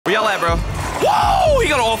y'all at, bro? Whoa! He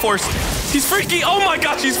got all fours. He's freaky. Oh my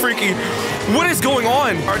gosh, he's freaky. What is going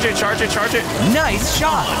on? Charge it, charge it, charge it. Nice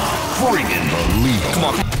shot. Friggin' believe. Come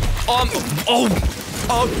on.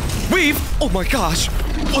 Weave. Oh my gosh.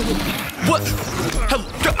 What?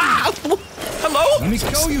 Hello? Let me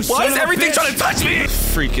go, you Why is everything bitch. trying to touch me?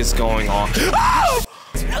 Freak is going on. Oh!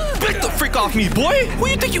 Back the freak off me, boy. Who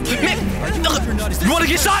you think you, man? You wanna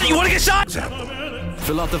get shot? You wanna get shot?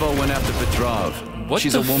 Filatova went after Petrov. What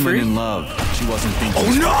She's the a woman freak? in love. She wasn't thinking.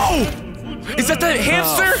 Oh no! Is that the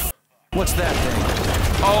hamster? What's that thing?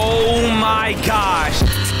 Oh my gosh.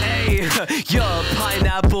 Hey, yo,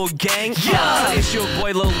 Pineapple Gang. Yeah, it's your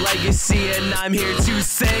boy Lil Legacy, and I'm here to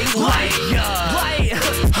sing.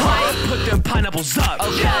 Put them pineapples up.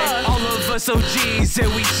 Okay, all of us OGs,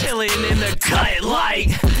 and we chillin' in the cut.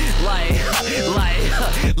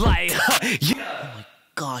 Yeah.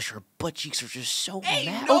 Gosh, her butt cheeks are just so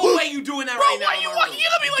mad. No way you doing that right now. Why you walking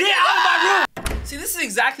at me like get out of my room? See, this is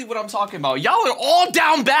exactly what I'm talking about. Y'all are all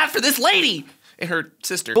down bad for this lady and her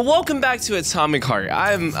sister. But welcome back to Atomic Heart.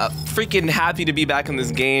 I'm freaking happy to be back in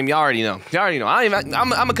this game. Y'all already know. Y'all already know. I'm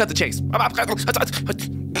gonna cut the chase. But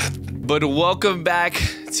welcome back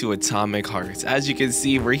to Atomic Heart. As you can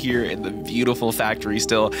see, we're here in the beautiful factory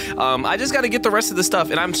still. I just gotta get the rest of the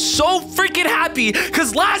stuff, and I'm so freaking happy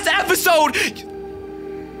because last episode.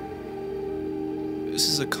 This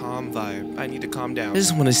is a calm vibe. I need to calm down. I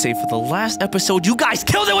just want to say for the last episode, you guys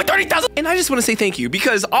killed it with 30,000. And I just want to say thank you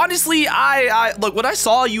because honestly, look, when I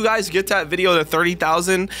saw you guys get that video to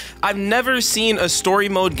 30,000, I've never seen a story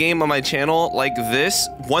mode game on my channel like this.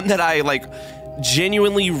 One that I like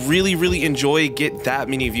genuinely really enjoy get that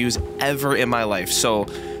many views ever in my life. So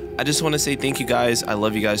I just want to say thank you guys. I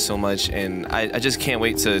love you guys so much, and I just can't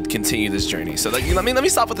wait to continue this journey. So like, let me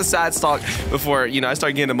stop with the sad talk before I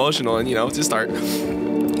start getting emotional and just start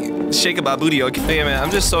shaking my booty. Okay, yeah, man,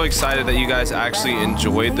 I'm just so excited that you guys actually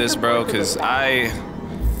enjoyed this, bro. Cause I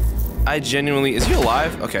genuinely, is he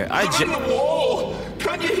alive? Okay, They're on the wall.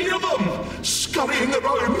 Can you hear them scurrying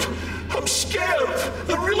around? I'm scared.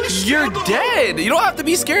 They're really scared. You're dead. You don't have to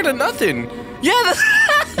be scared of nothing. Yeah,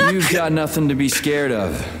 that's You've got nothing to be scared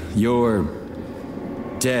of. You're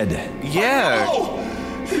dead. Yeah. Oh,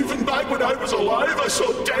 even back when I was alive, I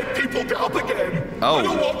saw dead people get up again. Oh. I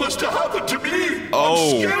don't want this to happen to me.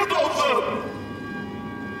 Oh. I'm scared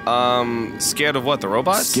of them. Scared of what? The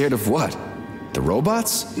robots? Scared of what? The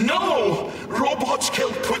robots? No, robots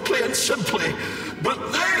kill quickly and simply, but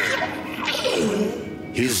they...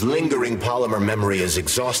 His lingering polymer memory is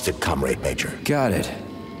exhausted, Comrade Major. Got it.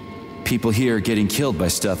 People here are getting killed by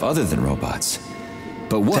stuff other than robots.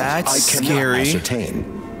 But what? That's I cannot scary. ascertain,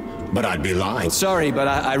 but I'd be lying. Sorry, but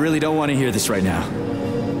I really don't want to hear this right now.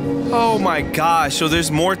 Oh my gosh, so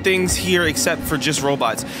there's more things here except for just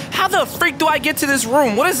robots. How the freak do I get to this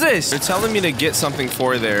room? What is this? They're telling me to get something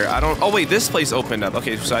for there. I don't, oh wait, this place opened up.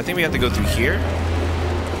 Okay, so I think we have to go through here.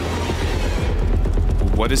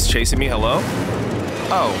 What is chasing me? Hello?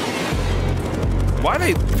 Oh. Why are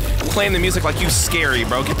they playing the music like you scary,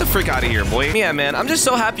 bro? Get the frick out of here, boy. Yeah, man, I'm just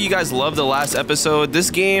so happy you guys loved the last episode.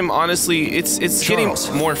 This game, honestly, it's getting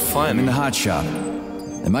more fun. I'm in the hot shop.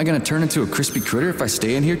 Am I gonna turn into a crispy critter if I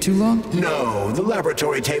stay in here too long? No, the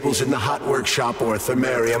laboratory tables in the hot workshop or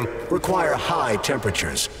thermarium require high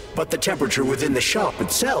temperatures, but the temperature within the shop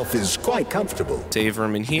itself is quite comfortable. Save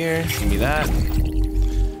room in here. Give me that.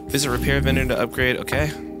 Visit repair vendor to upgrade.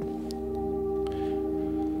 Okay.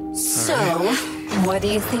 So, what do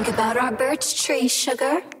you think about our birch tree,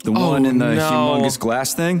 Sugar? The one in the no. humongous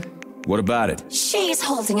glass thing? What about it? She's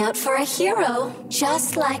holding out for a hero,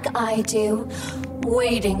 just like I do,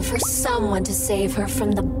 waiting for someone to save her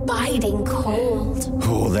from the biting cold.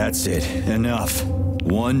 Oh, that's it. Enough.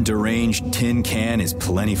 One deranged tin can is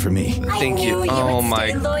plenty for me. Thank I you. knew you Oh would my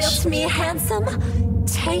stay loyal to me, handsome.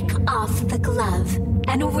 Take off the glove,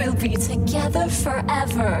 and we'll be together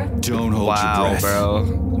forever. Don't hold your Wow, breath.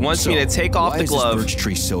 bro. Wants me to take off the glove. Why is this birch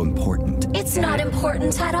tree so important? It's not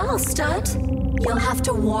important at all, Stud. You'll have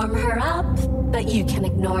to warm her up, but you can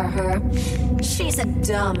ignore her. She's a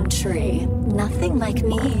dumb tree. Nothing like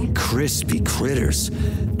me. Crispy critters.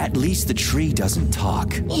 At least the tree doesn't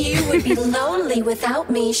talk. You would be lonely without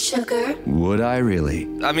me, Sugar. Would I really?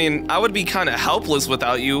 I mean, I would be kind of helpless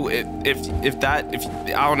without you if I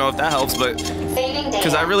don't know if that helps, but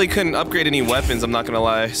because I really couldn't upgrade any weapons, I'm not gonna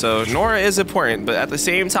lie. So Nora is important, but at the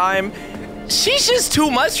same time, she's just too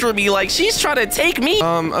much for me. Like, she's trying to take me.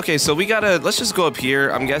 Okay, so let's just go up here.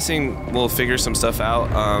 I'm guessing we'll figure some stuff out.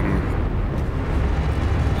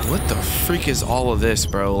 What the freak is all of this,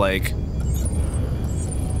 bro? Like,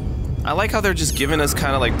 I like how they're just giving us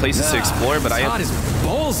kind of like places to explore, but it's hot as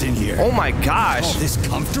balls in here. Oh my gosh. All this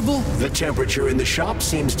comfortable? The temperature in the shop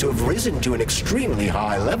seems to have risen to an extremely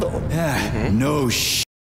high level. No sh.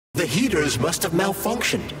 The heaters must have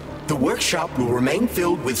malfunctioned. The workshop will remain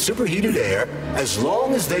filled with superheated air as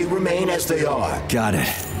long as they remain as they are. Got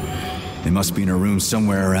it. They must be in a room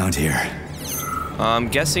somewhere around here. I'm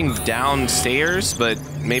guessing downstairs, but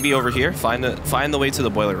maybe over here. Find the way to the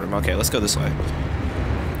boiler room. Okay, let's go this way.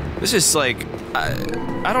 This is like,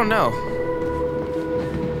 I don't know.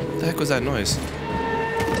 What the heck was that noise?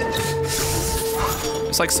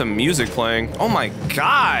 It's like some music playing. Oh my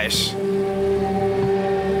gosh.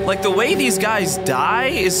 Like the way these guys die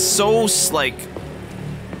is so like,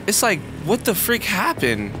 it's like, what the freak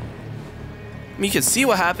happened? I mean, you can see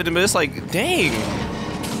what happened, but it's like, dang.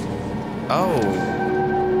 Oh.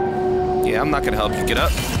 Yeah, I'm not gonna help you. Get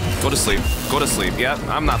up. Go to sleep. Go to sleep. Yep,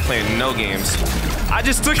 I'm not playing no games. I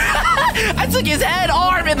just took I took his head,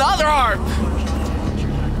 arm, and the other arm.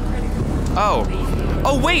 Oh.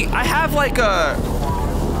 Oh wait, I have like a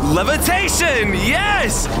levitation.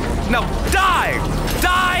 Yes. Now die.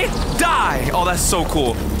 Die. Die. Oh, that's so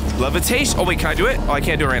cool. Levitation. Oh wait, can I do it? Oh, I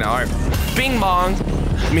can't do it right now. All right. Bing bong.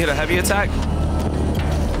 Let me hit a heavy attack.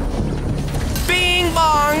 Bing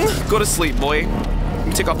bong. Go to sleep, boy. Let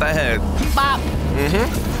me take off that head. Bop.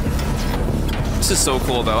 This is so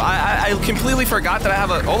cool, though. I completely forgot that I have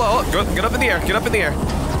a... Hold on. Get up in the air. Get up in the air.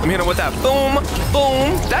 Let me hit him with that. Boom.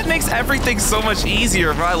 Boom. That makes everything so much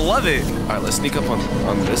easier, bro. I love it. All right, let's sneak up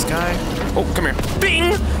on this guy. Oh, come here.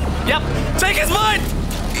 Bing. Yep. Take his butt.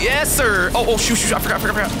 Yes, sir. Oh, shoot. I forgot.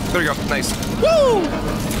 There you go. Nice. Woo.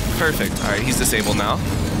 Perfect. All right, he's disabled now.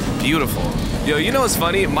 Beautiful. Yo, you know what's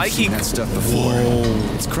funny? Mikey... Seen that stuff before.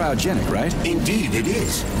 Whoa. It's cryogenic, right? Indeed, it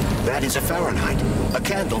is. That is a Fahrenheit, a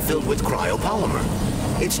candle filled with cryopolymer.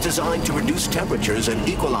 It's designed to reduce temperatures and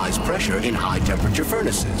equalize pressure in high-temperature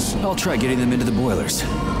furnaces. I'll try getting them into the boilers.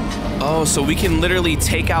 Oh, so we can literally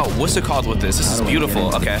take out... What's it called with this? This is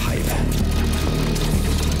beautiful. Okay.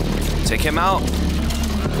 Take him out.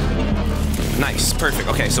 Nice. Perfect.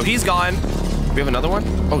 Okay, so he's gone. We have another one?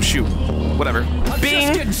 Oh, shoot. Whatever. Bing!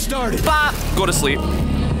 Just getting started. Bop! Go to sleep.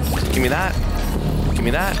 Give me that. Give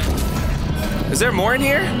me that. Is there more in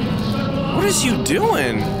here? What is you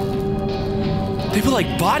doing? They put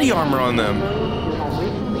like body armor on them.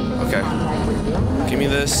 Okay. Give me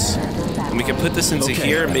this. And we can put this into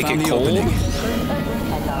here and make it cold.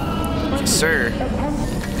 Yes, sir.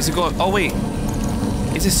 Is it going? Oh, wait.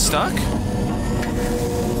 Is it stuck?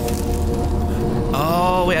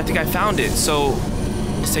 Oh, wait. I think I found it. So...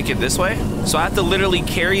 Let's take it this way. So I have to literally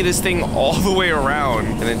carry this thing all the way around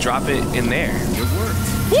and then drop it in there. Good work.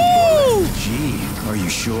 Woo! Gee, are you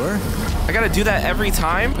sure? I gotta do that every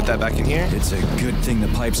time. Put that back in here. It's a good thing the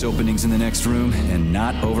pipe's opening's in the next room and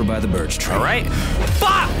not over by the birch tree. All right.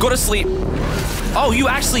 Bah! Go to sleep. Oh, you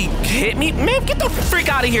actually hit me? Man, get the freak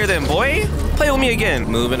out of here then, boy. Play with me again.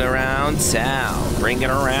 Moving around town. Bring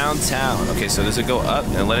it around town. Okay, so does it go up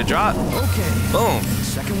and let it drop? Okay. Boom.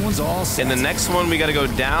 Second one's all set. And the next one, we gotta go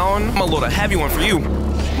down. I'm gonna load a heavy one for you.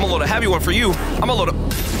 I'm gonna load a heavy one for you. I'm gonna load a...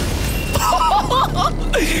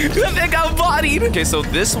 That thing got bodied. Okay, so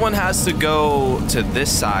this one has to go to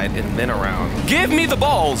this side and then around. Give me the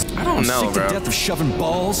balls. I don't know, sick bro. to death of shoving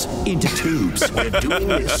balls into tubes. We're doing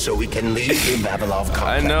this so we can leave the Vavilov complex.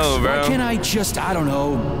 I know, bro. Why can't I just, I don't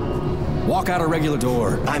know, walk out a regular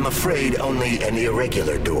door? I'm afraid only an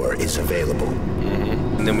irregular door is available.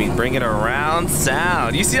 And then we bring it around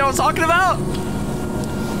town. You see what I'm talking about?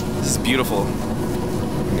 This is beautiful.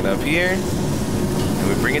 Bring it up here. And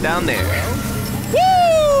we bring it down there.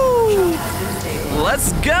 Woo!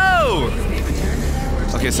 Let's go!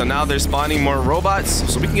 Okay, so now they're spawning more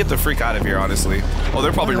robots. So we can get the freak out of here, honestly. Oh,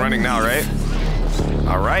 they're probably running now, right?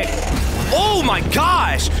 All right. Oh my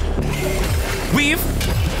gosh! Weave.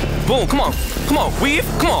 Boom, come on. Come on, weave.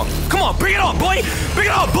 Come on. Come on, bring it on, boy. Bring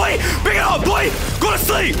it on, boy. Bring it on, boy. Go to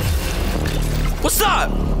sleep. What's up?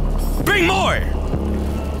 Bring more.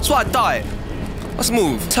 That's what I thought. Let's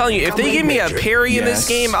move. I'm telling you, if they give me a parry in this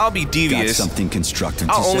game, I'll be devious. Got something constructive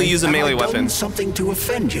to I'll only say? use a melee Have I weapon. done something to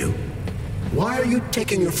offend you? Why are you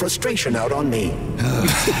taking your frustration out on me?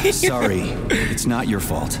 Sorry, it's not your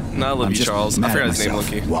fault. No, I love I'm you, just Charles. I mad forgot at his name,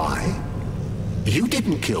 myself. Loki. Why? You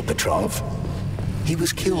didn't kill Petrov. He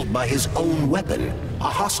was killed by his own weapon, a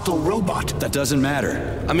hostile robot. That doesn't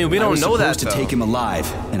matter. I mean, we don't know that, I was supposed to take him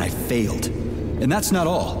alive, and I failed. And that's not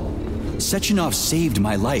all. Sechenov saved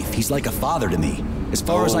my life. He's like a father to me. As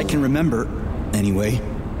far as I can remember, anyway.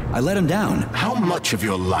 I let him down. How much of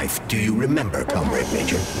your life do you remember, Comrade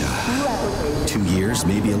Major? 2 years,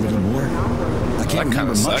 maybe a little more. I can't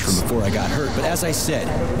remember much sucks. from before I got hurt, but as I said,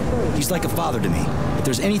 he's like a father to me. If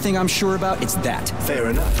there's anything I'm sure about, it's that. Fair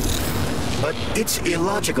enough. But it's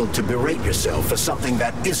illogical to berate yourself for something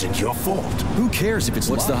that isn't your fault. Who cares if it's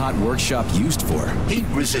what's the hot workshop used for?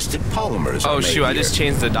 Heat-resistant polymers. Oh are shoot, made I just here.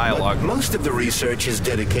 changed the dialogue. But most of the research is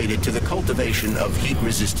dedicated to the cultivation of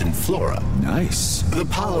heat-resistant flora. Nice. The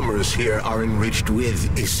polymers here are enriched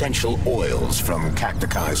with essential oils from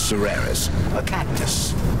Cacticus cereris, a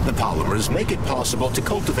cactus. The polymers make it possible to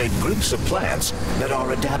cultivate groups of plants that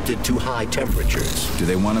are adapted to high temperatures. Do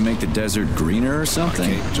they want to make the desert greener or something?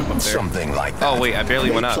 Okay, jump up there. Something like that. Oh, wait, I barely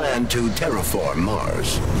went up. They plan to terraform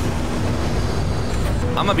Mars.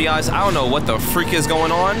 I'm gonna be honest, I don't know what the freak is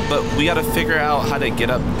going on, but we gotta figure out how to get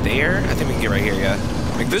up there. I think we can get right here, yeah.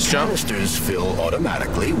 Make this jump. Canisters fill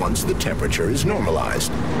automatically once the temperature is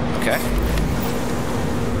normalized. Okay.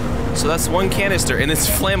 So that's one canister, and it's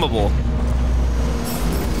flammable.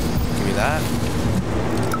 Give me that.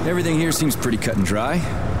 Everything here seems pretty cut and dry.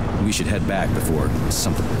 We should head back before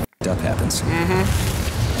something up happens.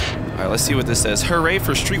 All right, let's see what this says. Hooray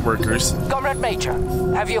for street workers. Comrade Major,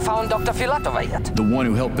 have you found Dr. Filatova yet? The one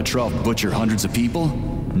who helped Petrov butcher hundreds of people?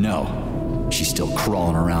 No. She's still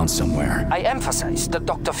crawling around somewhere. I emphasize that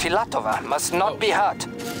Dr. Filatova must not be hurt.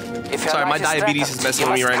 If her Sorry, my life diabetes is threatened, messing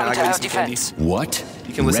you with me must right now. come I to gotta her get some candy. defense. What?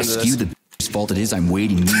 You can listen to Rescue this. the whose fault it is I'm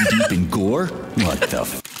wading knee-deep in gore? What the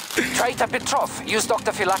f... Traitor Petrov used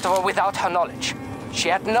Dr. Filatova without her knowledge. She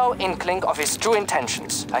had no inkling of his true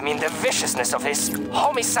intentions. I mean, the viciousness of this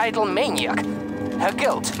homicidal maniac. Her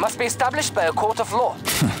guilt must be established by a court of law.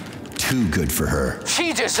 Too good for her.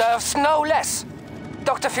 She deserves no less.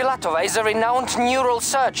 Dr. Filatova is a renowned neural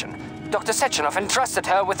surgeon. Dr. Sechenov entrusted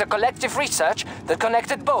her with a collective research that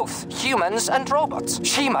connected both humans and robots.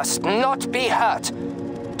 She must not be hurt.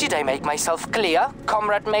 Did I make myself clear,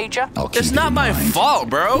 Comrade Major? I'll keep It's it not in my mind. fault,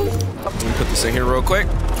 bro. Let me put this in here real quick.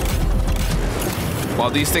 While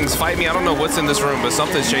these things fight me, I don't know what's in this room, but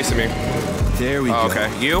something's chasing me. There we go. Oh, okay,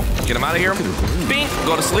 you, get him out of here. Bing,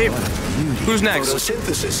 go to sleep. Who's next?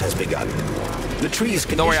 Photosynthesis has begun. The trees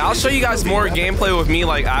can Don't worry, I'll show you guys more gameplay with me,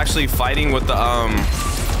 like actually fighting with the,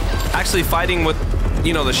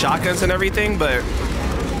 you know, the shotguns and everything, but...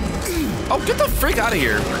 Oh, get the freak out of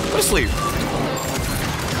here. Go to sleep.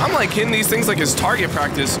 I'm like hitting these things like it's target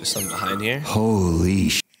practice. There's something behind here. Holy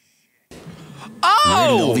sh... Where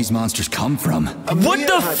did all Oh! these monsters come from? What Mere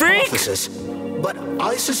the freak? hypothesis, but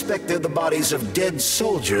I suspect they're the bodies of dead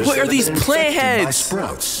soldiers. What that are have these been plant infected by heads?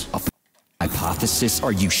 sprouts. Hypothesis?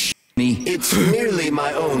 Are you sh... me? It's merely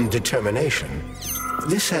my own determination.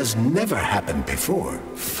 This has never happened before.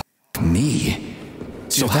 Me?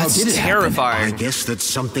 So Dude, how that's did it happen? I terrifying. guess that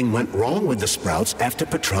something went wrong with the sprouts after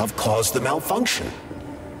Petrov caused the malfunction.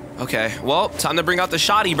 Okay, well, time to bring out the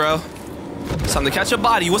shotty, bro. It's time to catch a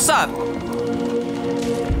body. What's up?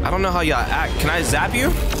 I don't know how y'all act. Can I zap you?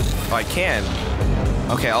 Oh, I can.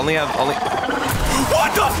 Okay, I only have...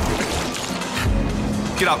 What the?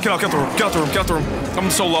 Get out the room, get out the room, get out the room. I'm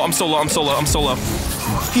so low, I'm so low, I'm so low, I'm so low.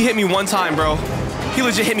 He hit me one time, bro. He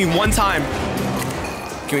legit hit me one time.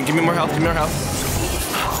 Give me more health, give me more health.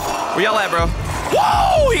 Where y'all at, bro?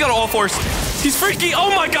 Whoa! He got all fours. He's freaky. Oh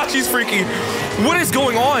my gosh, he's freaky. What is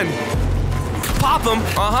going on? Pop him.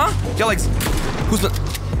 Uh-huh. Y'all like... Who's the...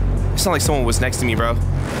 It sounded like someone was next to me, bro.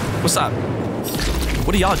 What's up?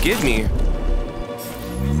 What do y'all give me?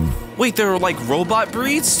 Wait, they're like robot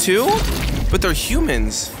breeds too? But they're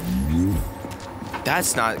humans.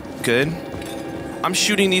 That's not good. I'm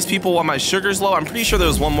shooting these people while my sugar's low. I'm pretty sure there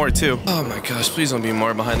was one more too. Oh my gosh, please don't be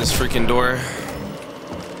more behind this freaking door.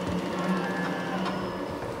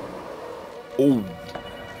 Oh.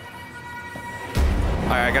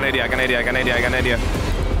 Alright, I got an idea, I got an idea.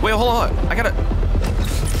 Wait, hold on. I gotta...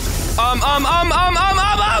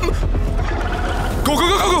 Go.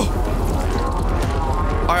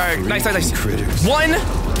 Alright, nice. Critters. 1,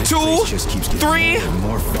 2, 3,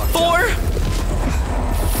 4,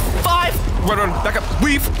 5. Run, back up,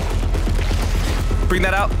 weave. Bring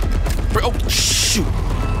that out. Oh, shoot.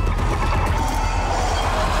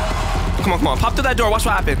 Come on. Pop through that door, watch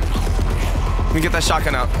what happens. Let me get that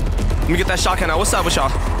shotgun out. What's up with y'all?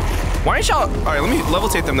 Why ain't y'all... All right, let me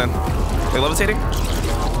levitate them then. They levitating?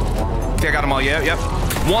 Okay, I got them all. Yeah, yep.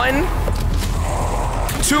 1,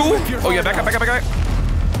 2. Oh yeah, back up.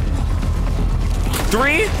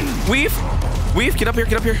 3. Weave. Get up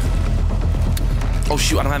here. Oh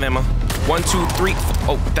shoot, I don't have ammo. 1, 2, 3.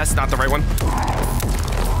 Oh, that's not the right one.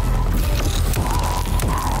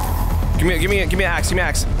 Give me an axe. Hit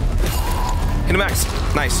him axe.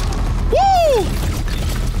 Nice. Woo!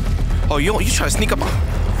 Oh, you try to sneak up on.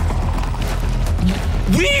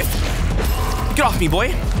 Weave! Get off me,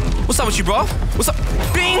 boy. What's up with you, bro? What's up?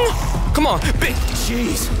 Bing! Come on, bing!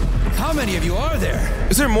 Jeez, how many of you are there?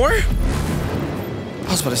 Is there more? I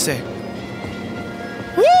was about to say.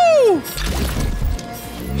 Woo!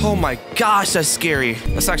 Oh my gosh, that's scary.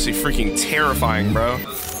 That's actually freaking terrifying, bro.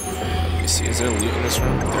 Let me see, is there loot in this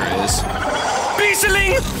room? There is.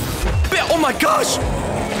 Beastling! Oh my gosh!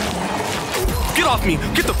 Get off me!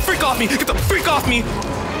 Get the freak off me! Get the freak off me!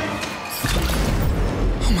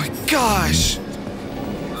 Oh my gosh!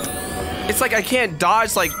 It's like I can't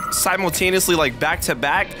dodge like simultaneously like back to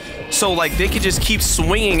back, so like they could just keep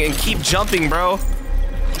swinging and keep jumping, bro.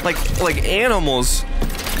 Like animals.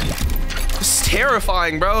 It's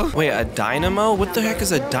terrifying, bro. Wait, a dynamo? What the heck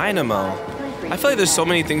is a dynamo? I feel like there's so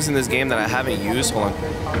many things in this game that I haven't used. Hold on.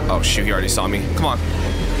 Oh shoot, he already saw me. Come on.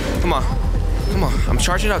 Come on. Come on. I'm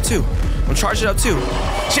charging up too. I'm charging up too.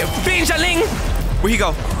 Shit, Benjaling! Where'd he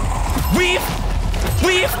go? Weave!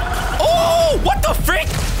 Weave! Oh! What the frick?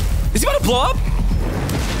 Is he about to blow up?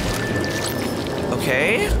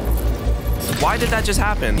 Okay. Why did that just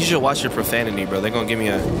happen? You should watch your profanity, bro. They're gonna give me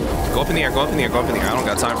a... Go up in the air, go up in the air, go up in the air. I don't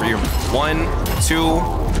got time for you. 1, 2,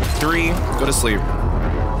 3, go to sleep.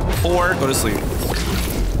 4, go to sleep.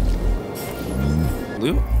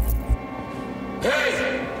 Loot?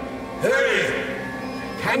 Hey! Hey!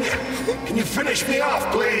 Can you finish me off,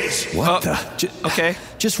 please? What the? Okay.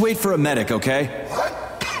 Just wait for a medic, okay? What?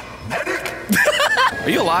 Medic? Are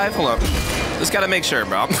you alive? Hold up. Just gotta make sure,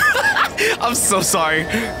 bro. I'm so sorry.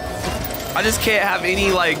 I just can't have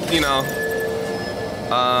any, like, you know.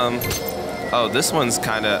 Oh, this one's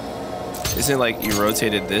kind of. Isn't it like you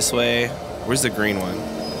rotated this way? Where's the green one?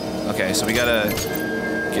 Okay, so we gotta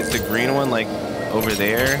get the green one, like, over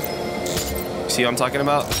there. See what I'm talking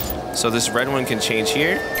about? So this red one can change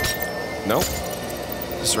here. Nope.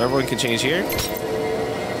 This red one can change here.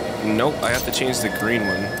 Nope, I have to change the green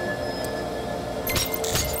one.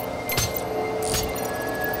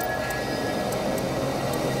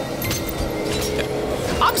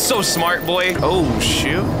 I'm so smart, boy. Oh,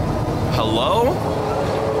 shoot. Hello?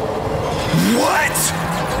 What?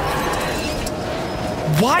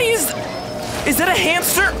 Why is that a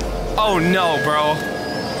hamster? Oh no, bro.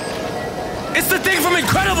 It's the thing from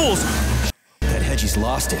Incredibles! That Hedgie's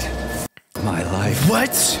lost it. My life.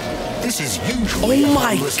 What? This is usually oh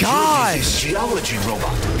my gosh! Geology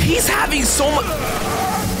robot. He's having so much.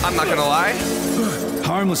 I'm not gonna lie.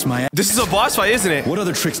 Harmless, my ass. This is a boss fight, isn't it? What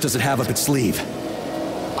other tricks does it have up its sleeve?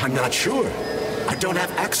 I'm not sure. I don't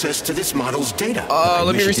have access to this model's data.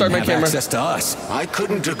 Let me restart my camera. Access to us. I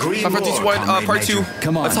couldn't agree Part more. part 2.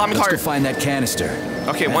 Come on, let's go find that canister.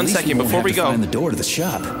 Okay, 1 second before we go. Find the door to the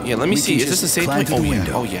shop. Yeah, let me see. Is this a safe point? Oh yeah.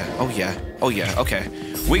 Oh yeah. Oh yeah. Oh yeah. Okay.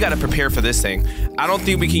 We gotta prepare for this thing. I don't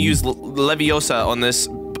think we can use Leviosa on this.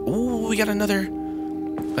 Ooh, we got another.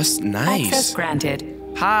 That's nice. Access granted.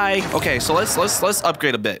 Hi. Okay, so let's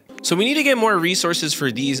upgrade a bit. So we need to get more resources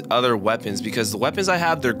for these other weapons because the weapons I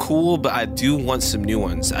have, they're cool, but I do want some new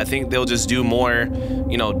ones. I think they'll just do more,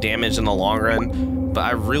 you know, damage in the long run. But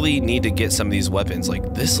I really need to get some of these weapons.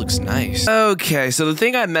 Like, this looks nice. Okay, so the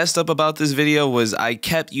thing I messed up about this video was I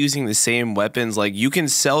kept using the same weapons. Like, you can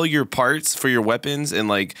sell your parts for your weapons and,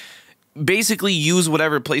 like, basically use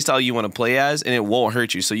whatever playstyle you want to play as, and it won't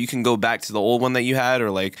hurt you. So you can go back to the old one that you had,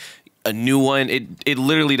 or, like, a new one. It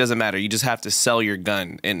literally doesn't matter. You just have to sell your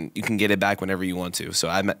gun and you can get it back whenever you want to. So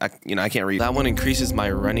I can't read. That one increases my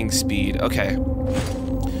running speed. Okay.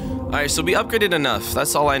 All right, so we upgraded enough.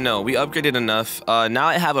 That's all I know. We upgraded enough. Now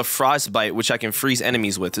I have a frostbite, which I can freeze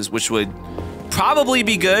enemies with, which would probably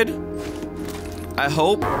be good. I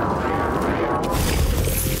hope.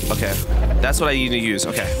 Okay. That's what I need to use.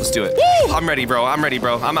 Okay, let's do it. Woo! I'm ready, bro. I'm ready,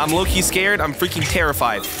 bro. I'm low-key scared. I'm freaking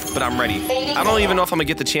terrified, but I'm ready. I don't even know if I'm gonna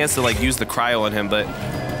get the chance to, like, use the cryo on him, but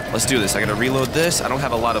let's do this. I gotta reload this. I don't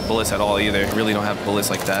have a lot of bullets at all either. I really don't have bullets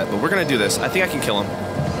like that, but we're gonna do this. I think I can kill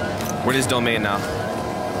him. We're in his domain now.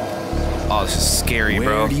 Oh, this is scary,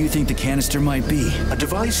 bro. Where do you think the canister might be? A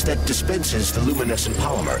device that dispenses the luminescent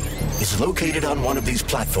polymer is located on one of these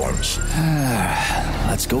platforms.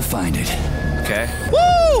 Let's go find it. Okay.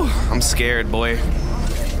 Woo! I'm scared, boy.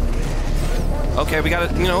 Okay, we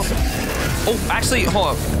gotta, you know. Oh, actually,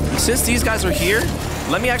 hold up. Since these guys are here,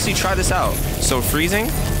 let me actually try this out. So freezing.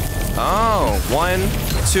 Oh, 1,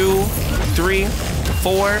 2, 3,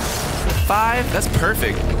 4, 5. That's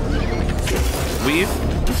perfect. Weave.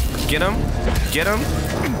 Get him. Get him.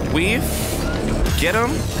 Weave. Get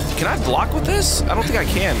him. Can I block with this? I don't think I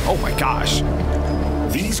can. Oh my gosh.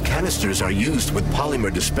 These canisters are used with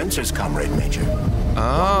polymer dispensers, Comrade Major.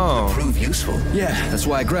 Oh. Prove useful. Yeah, that's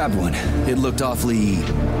why I grabbed one. It looked awfully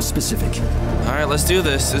specific. All right, let's do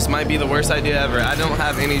this. This might be the worst idea ever. I don't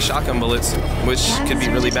have any shotgun bullets, which could be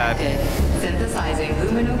really bad. Synthesizing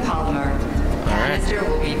luminopolymer. All right. Canister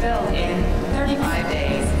will be filled in 35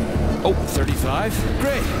 days. Oh, 35?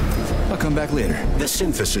 Great. I'll come back later. The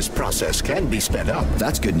synthesis process can be sped up.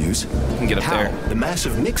 That's good news. You can get up there. The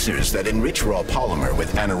massive mixers that enrich raw polymer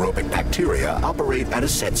with anaerobic bacteria operate at a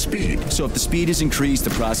set speed. So if the speed is increased, the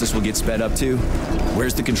process will get sped up too?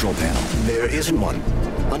 Where's the control panel? There isn't one.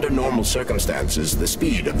 Under normal circumstances, the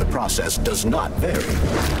speed of the process does not vary.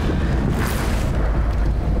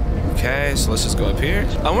 Okay, so let's just go up here.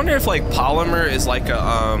 I wonder if like polymer is like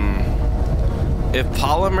a if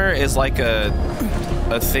polymer is like a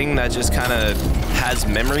thing that just kind of has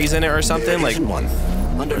memories in it or something. There like isn't one.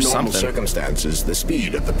 Under normal something. circumstances, the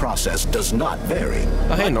speed of the process does not vary.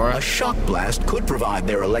 Oh, hey, Nora. A shock blast could provide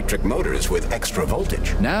their electric motors with extra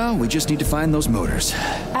voltage. Now we just need to find those motors.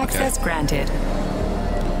 Access granted.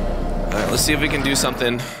 All right, let's see if we can do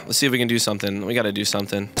something. Let's see if we can do something. We got to do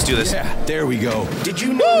something. Let's do this. Yeah, there we go. Did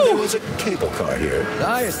you know there was a cable car here?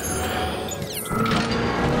 Nice.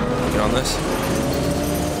 Get on this.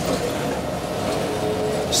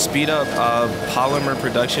 Speed up polymer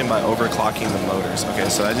production by overclocking the motors. Okay,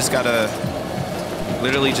 so I just gotta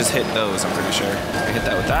literally just hit those, I'm pretty sure. I hit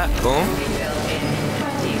that with that. Boom.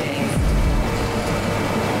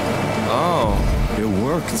 Oh. It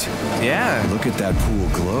worked. Yeah. Look at that pool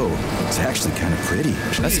glow. It's actually kind of pretty.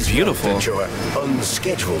 That's beautiful. That your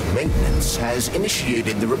unscheduled maintenance has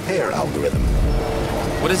initiated the repair algorithm.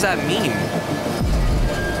 What does that mean?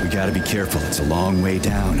 We gotta be careful. It's a long way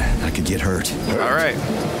down. I could get hurt. All right.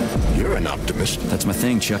 You're an optimist. That's my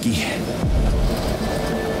thing, Chucky.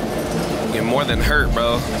 Get more than hurt,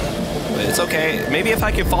 bro. But it's okay. Maybe if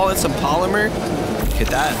I can fall in some polymer, hit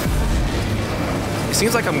that. It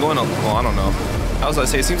seems like I'm going well, I don't know. I was gonna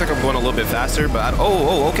say, it seems like I'm going a little bit faster, but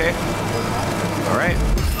okay. All right.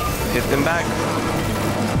 Hit them back.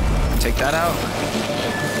 Take that out.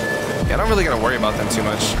 Yeah, I don't really gotta worry about them too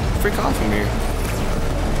much. Freak off of me.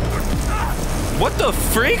 What the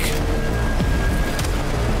freak?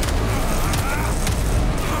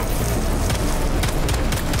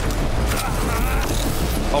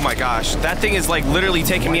 Oh my gosh, that thing is like literally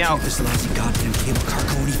taking me out. This lousy goddamn cable car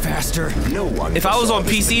go any faster? No one. If I was on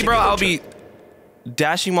PC, bro, I'll be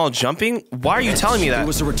dashing while jumping. Why are you telling me that? It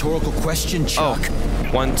was a rhetorical question, Chuck.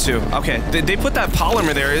 Oh, 1, 2. Okay, they put that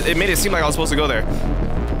polymer there. It made it seem like I was supposed to go there.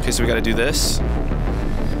 Okay, so we gotta do this.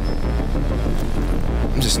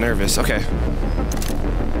 I'm just nervous. Okay.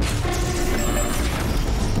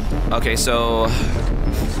 Okay, so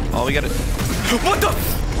all we gotta. What the?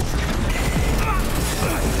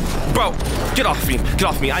 Bro, get off me. Get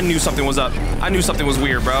off me. I knew something was up. I knew something was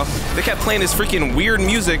weird, bro. They kept playing this freaking weird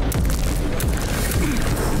music.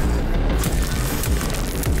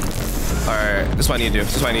 All right, this is what I need to do.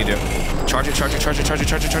 This is what I need to do. Charge it, charge it, charge it, charge it,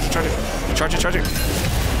 charge it, charge it, charge it. Charge it, charge it.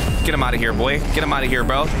 Get him out of here, boy. Get him out of here,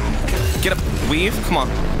 bro. Get up. Weave. Come on.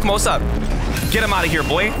 Come on, what's up? Get him out of here,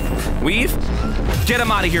 boy. Weave. Get him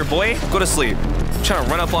out of here, boy. Go to sleep. Trying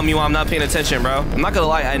to run up on me while I'm not paying attention, bro. I'm not gonna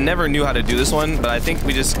lie, I never knew how to do this one, but I think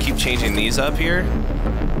we just keep changing these up here.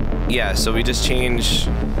 Yeah, so we just change.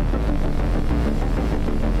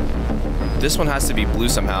 This one has to be blue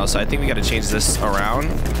somehow, so I think we gotta change this around.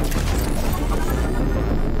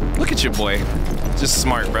 Look at you, boy. Just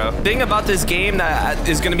smart, bro. Thing about this game that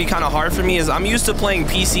is gonna be kind of hard for me is I'm used to playing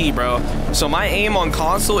PC, bro. So my aim on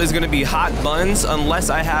console is gonna be hot buns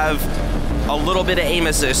unless I have a little bit of aim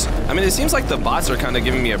assist. I mean, it seems like the bots are kind of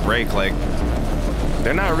giving me a break. Like,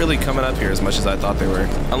 they're not really coming up here as much as I thought they were.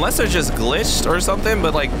 Unless they're just glitched or something,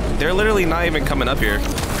 but like, they're literally not even coming up here.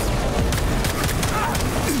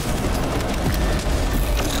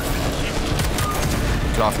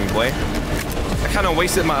 Get off me, boy. I kind of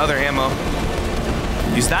wasted my other ammo.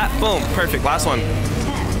 Use that. Boom. Perfect. Last one.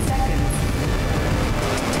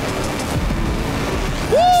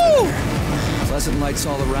 Woo! Pleasant lights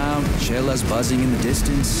all around, Shayla's buzzing in the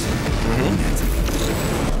distance.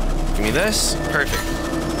 Give me this. Perfect.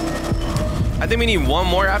 I think we need one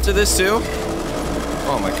more after this too.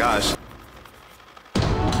 Oh my gosh.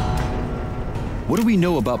 What do we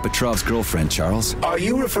know about Petrov's girlfriend, Charles? Are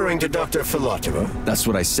you referring to Dr. Filatova? That's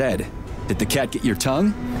what I said. Did the cat get your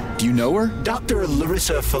tongue? Do you know her? Dr.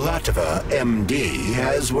 Larissa Filatova, MD,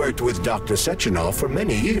 has worked with Dr. Sechenov for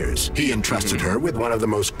many years. He entrusted her with one of the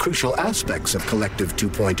most crucial aspects of Collective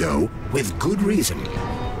 2.0, with good reason.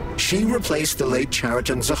 She replaced the late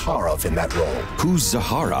Chariton Zakharov in that role. Who's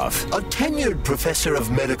Zakharov? A tenured professor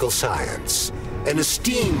of medical science. an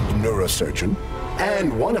esteemed neurosurgeon,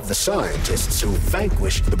 and one of the scientists who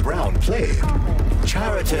vanquished the Brown Plague.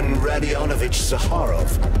 Chariton Radionovich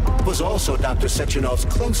Zaharov was also Dr. Sechenov's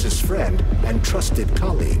closest friend and trusted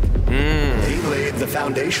colleague. They laid the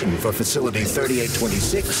foundation for Facility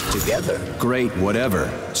 3826 together. Great,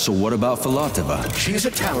 whatever. So what about Filatova? She's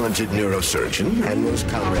a talented neurosurgeon and was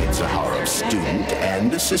Comrade Zaharov's student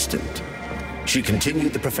and assistant. She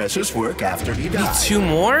continued the professor's work after he died. 2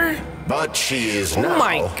 more? But she is now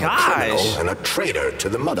my gosh. a criminal and a traitor to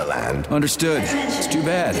the motherland. Understood. It's too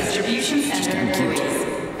bad. Distribution center employees.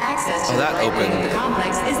 Access to that the right wing opened. of the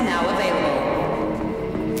complex is now available.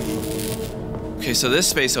 Okay, so this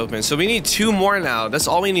space opens. So we need 2 more now. That's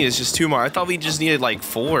all we need is just 2 more. I thought we just needed like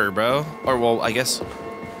 4, bro. Or, well, I guess...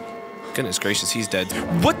 Goodness gracious, he's dead.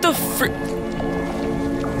 What the frick?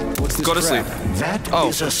 Go to sleep. That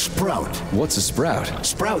is a sprout. What's a sprout?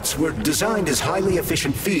 Sprouts were designed as highly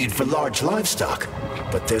efficient feed for large livestock.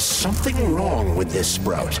 But there's something wrong with this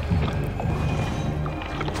sprout.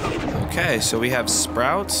 Okay, so we have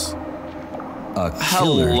sprouts. A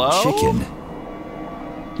killer Hello? chicken.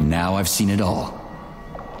 Now I've seen it all.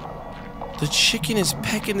 The chicken is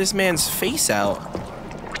pecking this man's face out.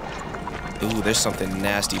 Ooh, there's something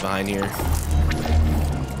nasty behind here.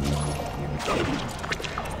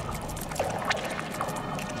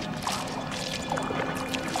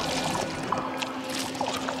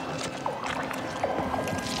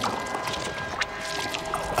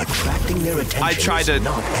 Attracting their attention I tried to... is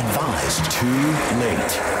not advised. Too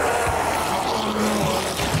late.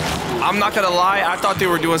 I'm not gonna lie, I thought they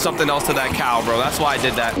were doing something else to that cow, bro. That's why I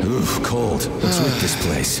did that. Oof, cold. What's with this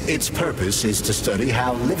place? Its purpose is to study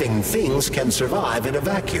how living things can survive in a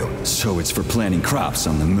vacuum. So it's for planting crops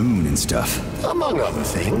on the moon and stuff. Among other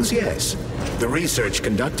things, yes. The research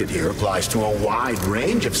conducted here applies to a wide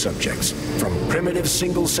range of subjects, from primitive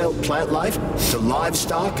single-celled plant life to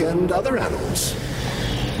livestock and other animals.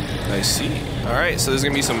 I see. All right, so there's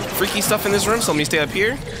gonna be some freaky stuff in this room, so let me stay up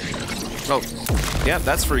here. Oh, yeah,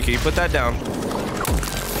 that's freaky. Put that down.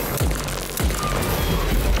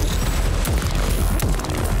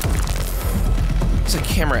 There's a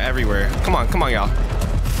camera everywhere. Come on, y'all.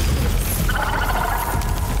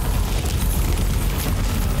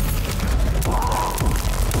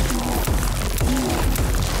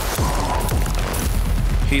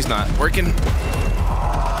 He's not working.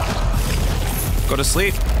 Go to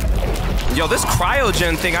sleep. Yo, this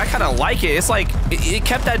cryogen thing, I kind of like it. It's like, it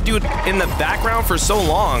kept that dude in the background for so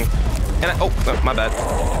long. And oh, my bad.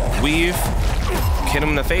 Weave. Hit him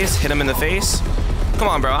in the face, hit him in the face. Come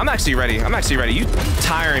on, bro, I'm actually ready. You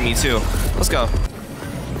tiring me too. Let's go.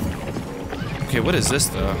 Okay, what is this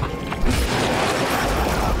though?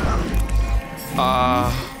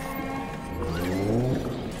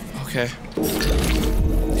 Okay.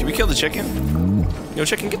 Did we kill the chicken? Yo,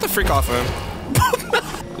 chicken, get the freak off of him.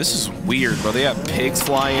 This is weird, bro. They have pigs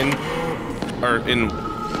flying, or in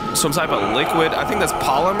some type of liquid. I think that's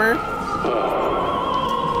polymer.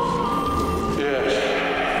 Yes,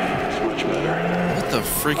 it's much better. What the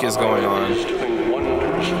freak is going on? It's doing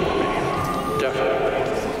wonders for me.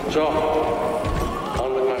 Definitely. So,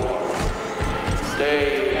 on with my work.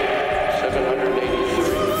 Day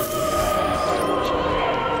 783.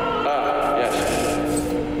 Yes.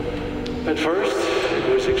 At first, it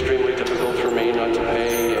was extremely difficult for me not to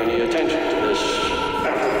pay any attention to this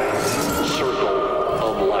circle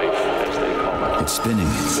of life, as they call it. It's spinning.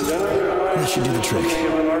 But then I realized That should do the trick.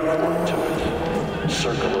 an art form to it.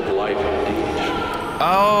 Circle of life, indeed.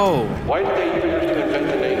 Oh. Why did they even have to invent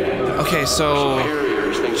the name? Okay, so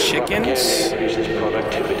Superiors think chickens. propaganda increases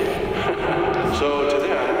productivity. So to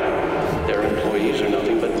them, their employees are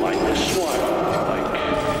nothing but mindless swine, like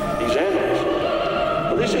these animals.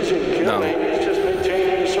 Well, this isn't killing. It's just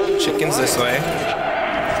maintaining a certain Chickens this way.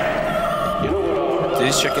 You know what?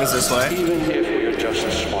 These chickens this way. Even if we are just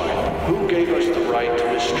swine, who gave us the right to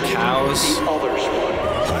mistreat Cows. the other swine?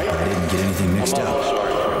 Right? I didn't get anything mixed I'm up.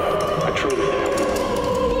 sorry for that. I truly did.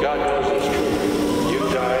 God knows it's true. You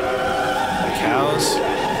died. Cows.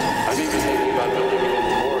 I'm even thinking about building you a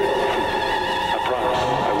memorial. I promise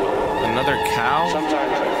I will. Another cow.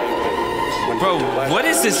 Sometimes I think that when Bro, what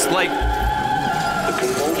is this like? the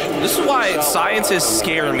convulsion This is why scientists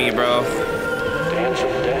scare me, bro. dance of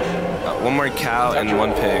death. One more cow and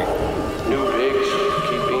one pig. New pigs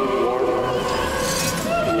keep being born,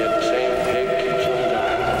 and yet the same pig keeps on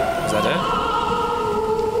dying. Is that it?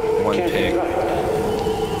 One Can't pig. be right.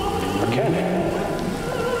 Or can it?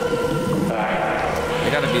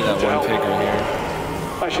 There gotta be that one pig right here.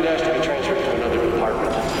 I should ask to be transferred to another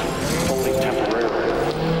department, only temporarily.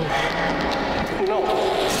 No,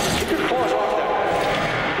 keep your claws off that.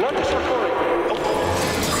 Not this recording. Oh,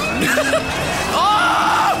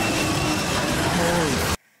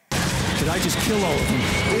 kill all of them.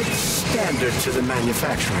 It's standard to the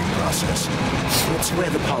manufacturing process. It's where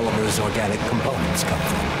the polymer's organic components come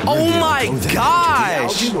from. Oh my To the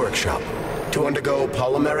gosh! algae workshop to undergo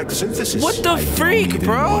polymeric synthesis. What the freak,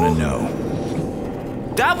 bro? I want to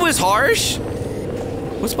know. That was harsh.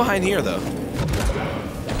 What's behind here, though?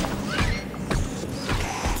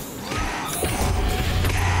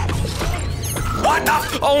 What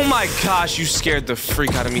the? Oh my gosh, you scared the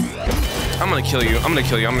freak out of me. I'm gonna kill you. I'm gonna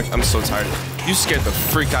kill you. I'm so tired. You scared the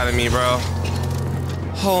freak out of me, bro.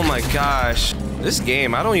 Oh my gosh. This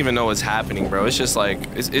game, I don't even know what's happening, bro. It's just like,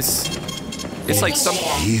 it's like some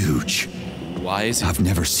huge. Why is it? I've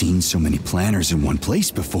never seen so many planters in one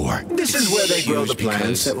place before. This is where they grow the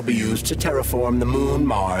plants that will be used to terraform the moon,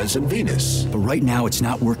 Mars, and Venus. But right now, it's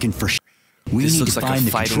not working for We This need looks to like find a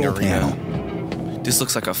the fighting control arena. panel. This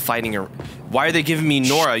looks like a fighting arena. Why are they giving me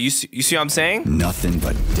Nora? You see what I'm saying? Nothing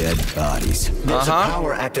but dead bodies. There's a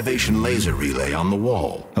power activation laser relay on the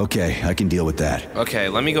wall. Okay, I can deal with that. Okay,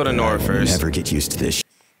 let me go to Nora first. Never get used to this.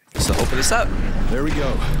 So open this up. There we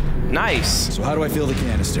go. Nice. So how do I fill the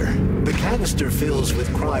canister? The canister fills with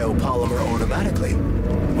cryopolymer automatically.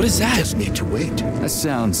 What is that? You just need to wait. That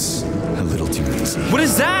sounds a little too easy. What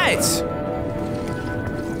is that?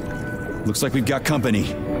 Looks like we've got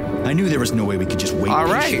company. I knew there was no way we could just wait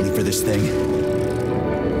patiently for this thing.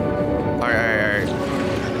 All right.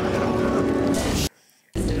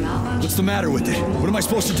 What's the matter with it? What am I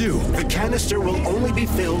supposed to do? The canister will only be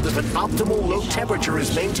filled if an optimal low temperature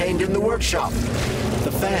is maintained in the workshop.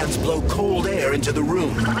 The fans blow cold air into the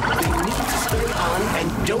room. You need to stay on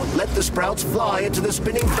and don't let the sprouts fly into the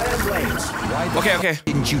spinning fan blades. Okay.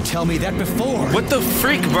 Didn't you tell me that before? What the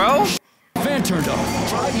freak, bro? Fan turned off.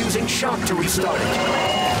 Try using shock to restart it.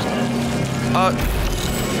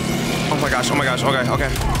 Oh my gosh. Okay.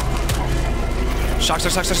 Shock.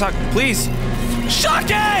 Please. Shock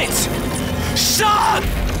it! Shock!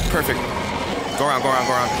 Perfect. Go around.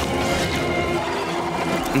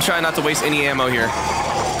 I'm trying not to waste any ammo here.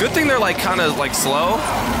 Good thing they're like kind of like slow.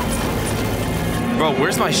 Bro,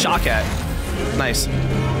 where's my shock at? Nice.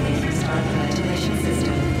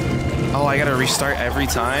 Oh, I gotta restart every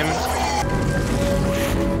time?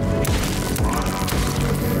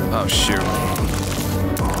 Oh, shoot.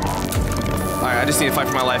 Alright, I just need to fight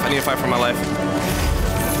for my life.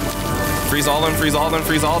 Freeze all them.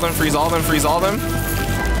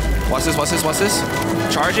 Watch this.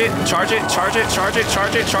 Charge it.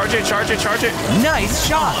 Nice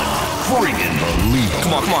shot. Friggin' believable.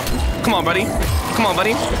 Come on, buddy.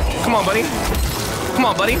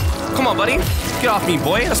 Get off me,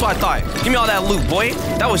 boy. That's what I thought. Give me all that loot, boy.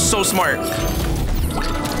 That was so smart.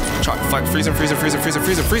 Freeze him.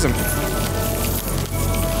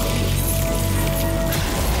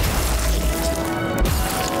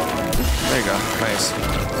 There you go. Nice.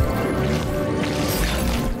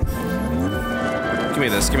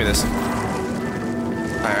 Give me this.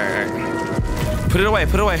 Alright. Put it away.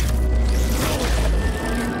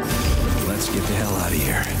 Let's get the hell out of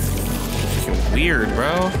here. Freaking weird,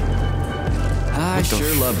 bro. I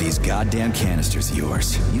sure love these goddamn canisters of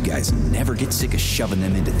yours. You guys never get sick of shoving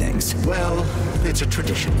them into things. Well, it's a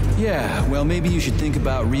tradition. Yeah, well, maybe you should think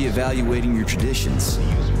about reevaluating your traditions.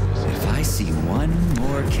 If I see one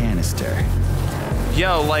more canister.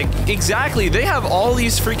 Yo, like, exactly. They have all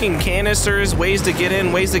these freaking canisters, ways to get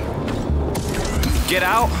in, ways to get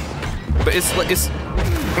out. But it's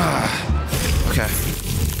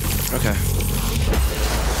okay.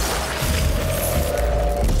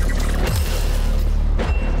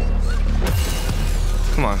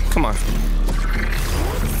 Come on.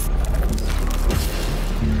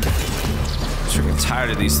 I'm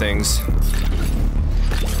tired of these things.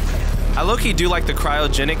 I low-key do like the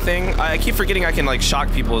cryogenic thing. I keep forgetting I can like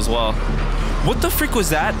shock people as well. What the frick was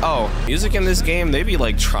that? Oh, music in this game, they be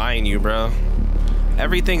like trying you, bro.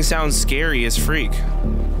 Everything sounds scary as freak.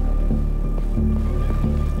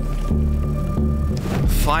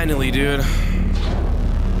 Finally, dude.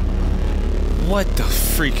 What the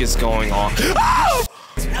freak is going on? Oh!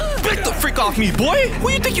 Get the freak off me, boy! Who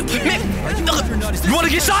you think you... Man, you wanna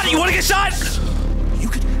get shot? You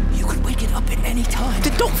could wake it up at any time.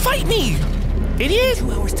 Then don't fight me, idiot!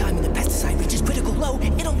 2 hours time when the pesticide reaches critical low,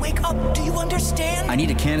 it'll wake up. Do you understand? I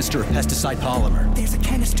need a canister of pesticide polymer. There's a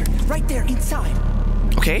canister right there inside.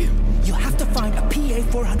 Okay. You'll have to find a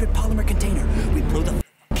PA400 polymer container. We blow the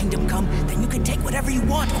kingdom come, then you can take whatever you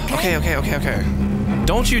want, okay? Okay.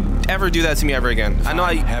 Don't you ever do that to me ever again. I know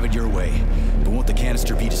I... Have it your way. But won't the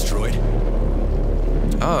canister be destroyed?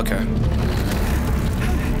 Oh, okay.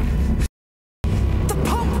 The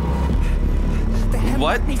pump! The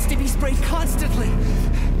hemlock needs to be sprayed constantly.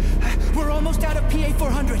 We're almost out of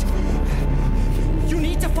PA400. You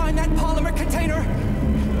need to find that polymer container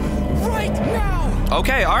right now.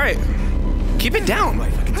 Okay, all right. Keep it down.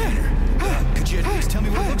 Could you at least tell me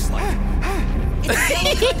what it looks like?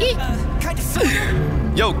 Kind of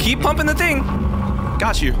cylinder. Yo, keep pumping the thing.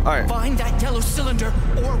 Got you. All right. Find that yellow cylinder,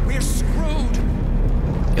 or we're screwed.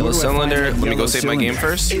 Yellow cylinder. Let me go save my game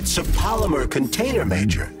first. It's a polymer container,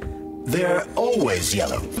 Major. They're always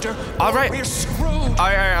yellow. All right. We're screwed. All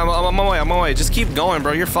right, I'm on my way. I'm on my way. Just keep going,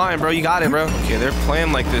 bro. You're fine, bro. You got it, bro. Okay, they're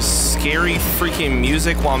playing like this scary freaking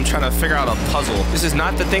music while I'm trying to figure out a puzzle. This is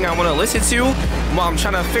not the thing I want to listen to while I'm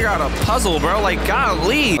trying to figure out a puzzle, bro. Like,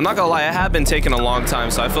 golly. I'm not gonna lie, it had been taking a long time,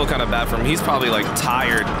 so I feel kind of bad for him. He's probably like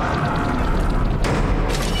tired.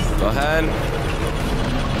 Go ahead.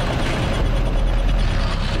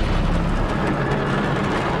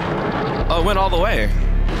 Oh, it went all the way.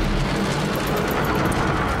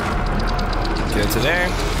 Get to there.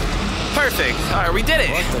 Perfect. All right, we did it.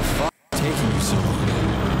 What the fuck taking you so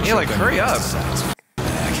long? Yeah, like, hurry up.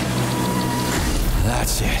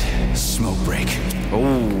 That's it. Smoke break.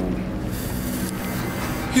 Oh.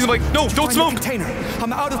 He's like, no, don't smoke. Container.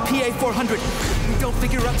 I'm out of PA 400. You don't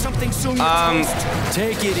figure out something soon. Toast.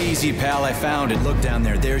 Take it easy, pal. I found it. Look down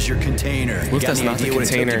there. There's your container. What if that's not the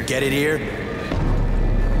container? Get it here.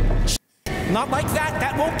 Not like that.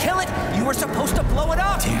 That won't kill it. You were supposed to blow it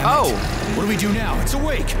up. Damn it. Oh. What do we do now? It's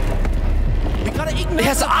awake. We gotta ignite. It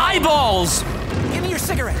has eyeballs. Give me your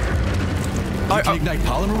cigarette. You can ignite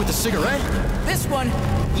polymer with a cigarette? This one,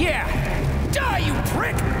 yeah. Die, you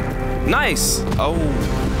prick. Nice. Oh.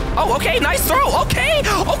 Oh, okay. Nice throw. Okay.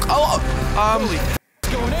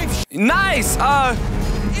 Going ape. Nice.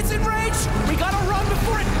 It's enraged. We gotta run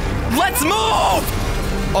before it. Let's move.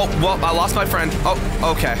 Oh, well, I lost my friend. Oh,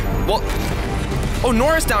 okay. Well, oh,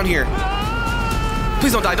 Nora's down here.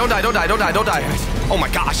 Please don't die, don't die, don't die, don't die, don't die. Oh my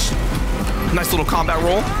gosh. Nice little combat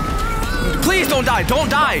roll. Please don't die, don't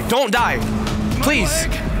die, don't die. Please.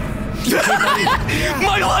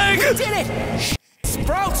 My leg! We did it!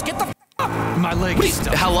 Sprouts, get the f up! My leg is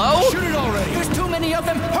stuck. Hello? Shoot it already. There's too many of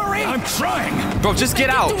them. Hurry! I'm trying. Bro, just get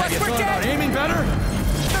out. We're dead. Aiming better?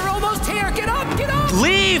 They're almost here. Get up! Get up!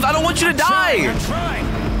 Leave! I don't want you to die! I'm trying.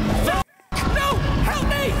 No! Help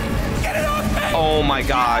me! Get it off me! Oh my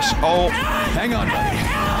gosh. Oh. Hang on, buddy.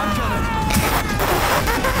 I'm coming.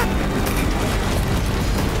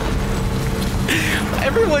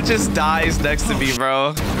 Everyone just dies next to me,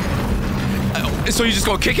 bro. So you just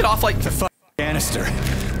go kick it off like the canister.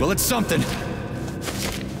 Well, it's something.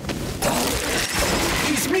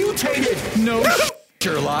 He's mutated. No,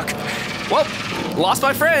 Sherlock. Well, lost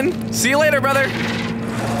my friend. See you later, brother.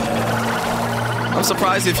 I'm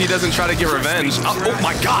surprised if he doesn't try to get revenge. Oh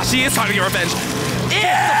my gosh, he is trying to get revenge.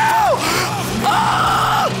 Ew!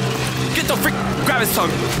 Ah! Get the freak! Grab his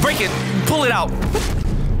tongue. Break it. Pull it out.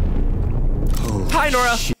 Oh, hi,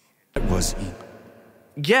 Nora. That was.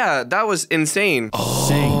 Yeah, that was insane.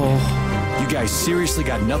 Insane. You guys seriously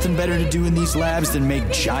got nothing better to do in these labs than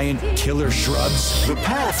make giant killer shrubs? The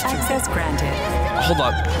path. Access granted. Hold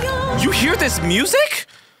up. You hear this music?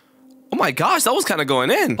 Oh my gosh, that was kind of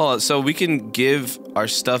going in. Hold on, so we can give our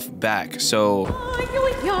stuff back. So, all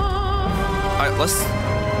right, let's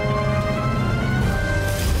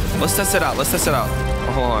test it out. Let's test it out.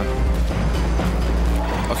 Oh, hold on.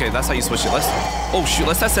 Okay, that's how you switch it. Oh shoot,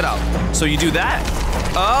 let's test it out. So you do that.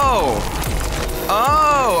 Oh,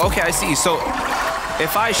 okay, I see. So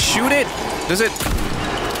if I shoot it, does it?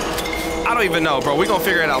 I don't even know, bro. We're gonna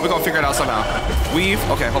figure it out. We're gonna figure it out somehow. Weave.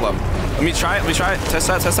 Okay, hold up. Let me try it. Test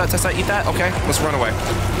that. Eat that. Okay, let's run away.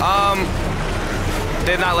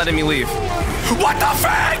 They're not letting me leave. What the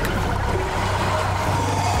frick?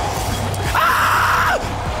 Ah!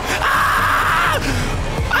 Ah!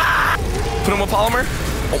 Ah! Put him with polymer.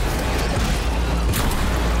 Oh.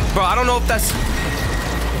 Bro, I don't know if that's.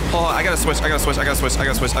 Hold on, I gotta switch.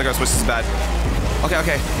 This is bad.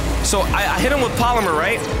 Okay. So I hit him with polymer,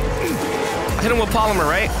 right?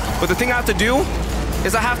 But the thing I have to do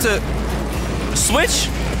is I have to switch.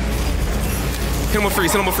 Hit him with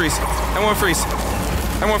freeze. Oh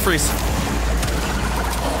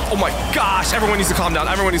my gosh, everyone needs to calm down.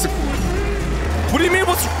 What do you mean?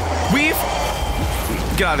 What's weave?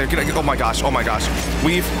 Get out of there. Oh my gosh.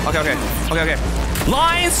 Weave. Okay.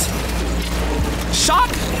 Lines. Shot.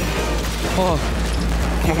 Oh.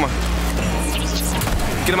 Come on.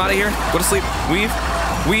 Get him out of here. Go to sleep. Weave.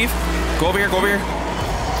 Go over here.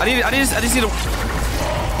 I just need to.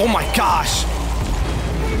 Oh my gosh.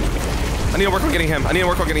 I need to work on getting him. What are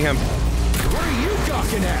you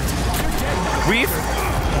gawking at? Weave.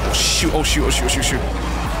 Oh shoot.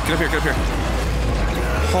 Get up here.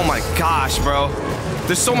 Oh my gosh, bro.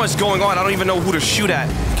 There's so much going on. I don't even know who to shoot at.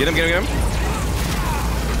 Get him.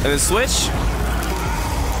 And then switch.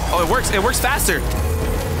 Oh, it works. It works faster.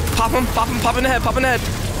 Pop him, pop him, pop in the head, pop in the head.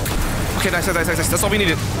 Okay, nice. That's all we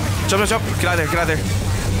needed. Jump. Get out of there.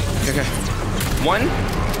 Okay. 1,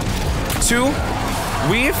 2,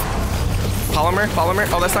 weave. Polymer.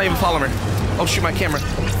 Oh, that's not even polymer. Oh, shoot, my camera.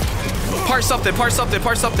 Part something. Oh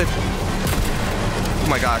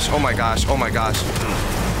my gosh.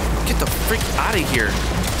 Get the freak out of here.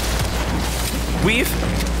 Weave.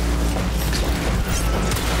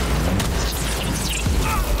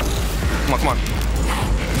 Come on.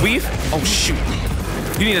 Weave. Oh, shoot.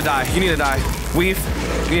 You need to die. Weave.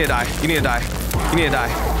 You need to die.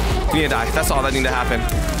 That's all that needs to happen.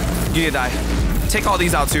 You need to die. Take all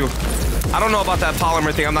these out, too. I don't know about that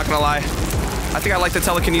polymer thing, I'm not gonna lie. I think I like the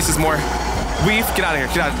telekinesis more. Weave, get out of here,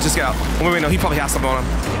 just get out. Oh, wait, no, he probably has something on him.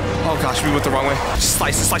 Oh gosh, we went the wrong way. Just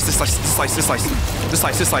slice, bro. Just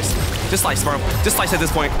slice at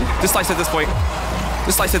this point.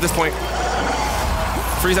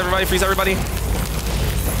 Freeze everybody.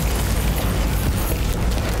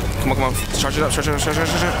 Come on. Charge it up.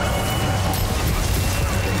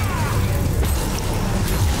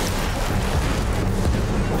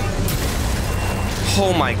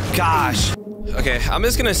 Oh my gosh. Okay, I'm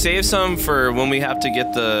just gonna save some for when we have to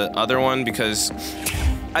get the other one because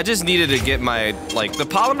I just needed to get my, like, the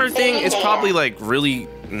polymer thing is probably like really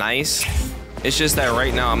nice. It's just that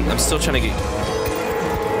right now I'm still trying to get.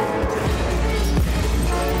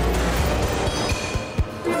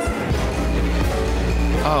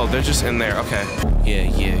 Oh, they're just in there. Okay.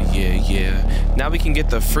 Yeah. Now we can get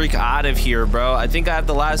the freak out of here, bro. I think I have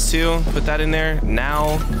the last two. Put that in there.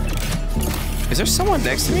 Now. Is there someone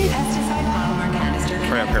next to me?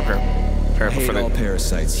 Hurry up. Hate all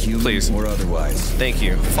parasites, human Please. or otherwise. Thank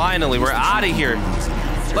you. Finally, we're out of here.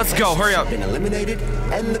 Let's go. Hurry up. Been eliminated,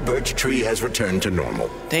 and the birch tree has returned to normal.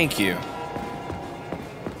 Thank you.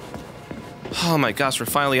 Oh my gosh, we're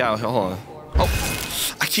finally out. Hold on. Oh,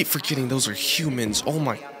 I keep forgetting those are humans. Oh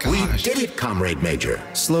my gosh. We did it, Comrade Major.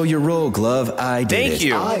 Slow your roll, Glove. I did it. Thank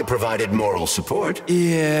you. I provided moral support.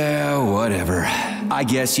 Yeah, whatever. I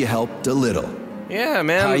guess you helped a little. Yeah,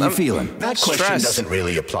 man. How are you feeling? That question Stressed. doesn't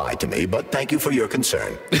really apply to me, but thank you for your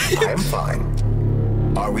concern. I am fine.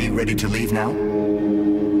 Are we ready to leave now?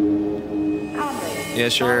 Yeah,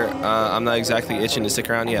 sure. I'm not exactly itching to stick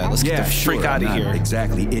around. Yeah, let's get the freak out of I'm here. not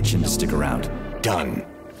exactly itching to stick around. Done.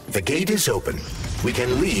 The gate is open. We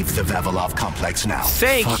can leave the Vavilov complex now.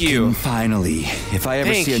 Thank you. Finally. If I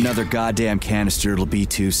ever see another goddamn canister, it'll be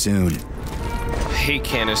too soon. I hate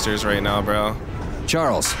canisters right now, bro.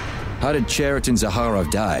 Charles, how did Cheriton Zaharov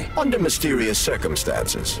die? Under mysterious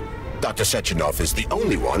circumstances. Dr. Sechenov is the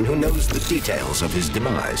only one who knows the details of his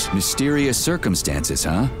demise. Mysterious circumstances,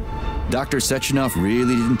 huh? Dr. Sechenov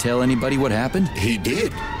really didn't tell anybody what happened? He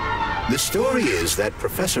did. The story is that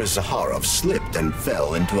Professor Zaharov slipped and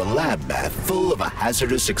fell into a lab bath full of a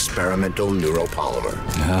hazardous experimental neuropolymer.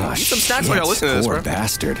 Oh, Some stats while y'all listen to this, poor bro.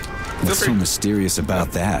 bastard. What's so mysterious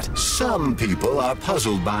about that? Some people are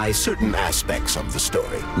puzzled by certain aspects of the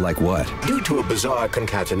story. Like what? Due to a bizarre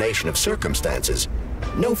concatenation of circumstances,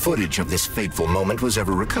 no footage of this fateful moment was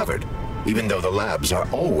ever recovered, even though the labs are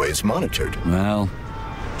always monitored. Well,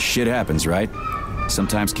 shit happens, right?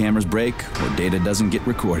 Sometimes cameras break or data doesn't get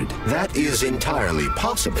recorded. That is entirely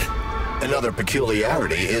possible. Another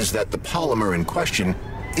peculiarity is that the polymer in question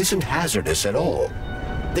isn't hazardous at all.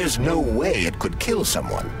 There's no way it could kill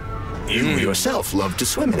someone. You yourself love to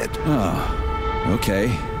swim in it. Oh, okay.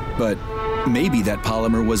 But maybe that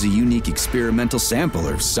polymer was a unique experimental sample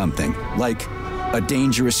or something, like a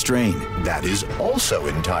dangerous strain. That is also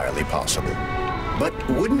entirely possible. But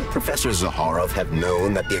wouldn't Professor Zaharov have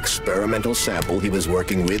known that the experimental sample he was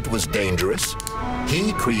working with was dangerous?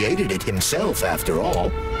 He created it himself, after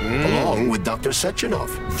all, along with Dr. Sechenov.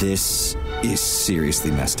 This is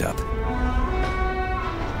seriously messed up.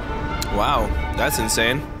 Wow, that's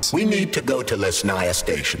insane. We need to go to Lesnaya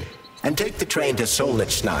Station and take the train to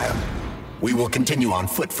Solnitsnaya. We will continue on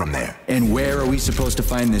foot from there. And where are we supposed to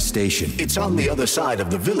find this station? It's on the other side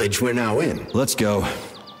of the village we're now in. Let's go.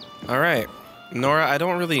 All right. Nora, I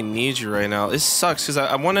don't really need you right now. This sucks because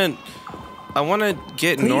I want to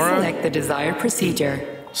get Please Nora. select the desired procedure.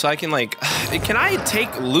 So I can, like, can I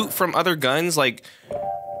take loot from other guns? Like,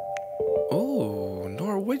 oh,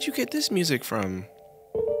 Nora, where'd you get this music from?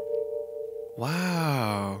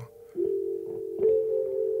 Wow.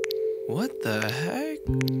 What the heck?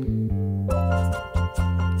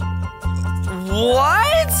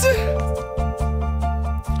 What?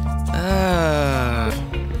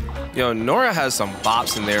 Yo, Nora has some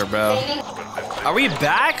bops in there, bro. Are we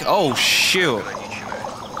back? Oh, shoot.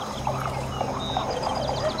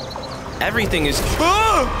 Everything is.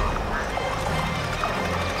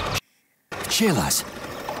 Chelas,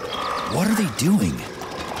 what are they doing?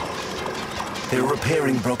 They're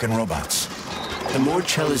repairing broken robots. The more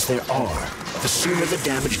Chelas there are, the sooner the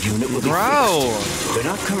damaged unit will be fixed. They're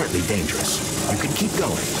not currently dangerous. You can keep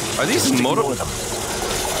going. Are these motor?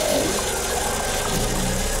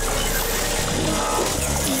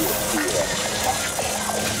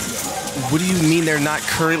 What do you mean they're not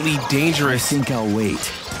currently dangerous? I think I'll wait.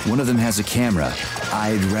 One of them has a camera.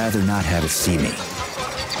 I'd rather not have it see me.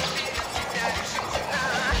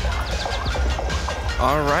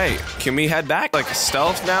 All right. Can we head back? Like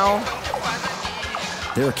stealth now?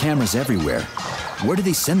 There are cameras everywhere. Where do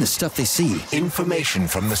they send the stuff they see? Information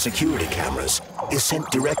from the security cameras is sent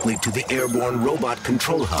directly to the airborne robot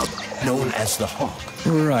control hub, known as the Hawk.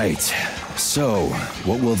 Right. So,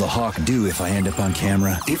 what will the Hawk do if I end up on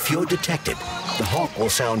camera? If you're detected, the Hawk will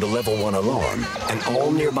sound a level 1 alarm, and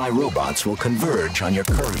all nearby robots will converge on your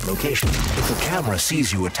current location. If the camera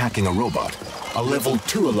sees you attacking a robot, a level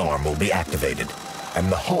 2 alarm will be activated,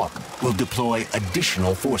 and the Hawk will deploy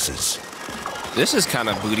additional forces. This is kind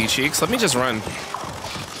of booty cheeks. Let me just run.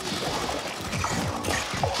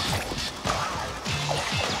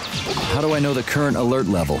 How do I know the current alert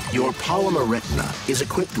level? Your polymer retina is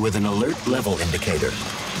equipped with an alert level indicator.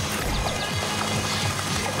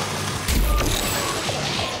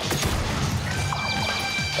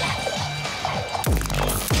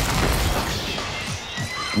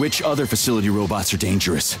 Which other facility robots are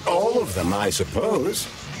dangerous? All of them, I suppose.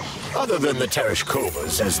 Other than the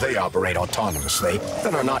Tereshkovas, as they operate autonomously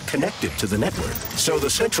and are not connected to the network. So the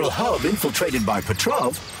central hub infiltrated by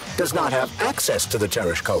Petrov does not have access to the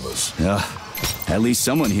Tereshkovas. At least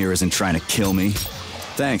someone here isn't trying to kill me.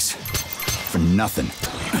 Thanks. For nothing.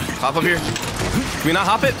 Hop up here. Can we not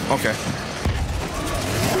hop it? Okay.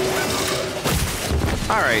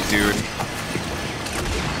 All right, dude.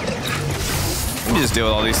 Let me just deal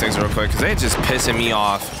with all these things real quick, because they're just pissing me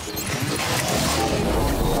off.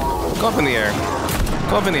 Go up in the air.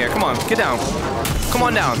 Go up in the air. Come on. Get down. Come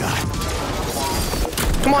on down.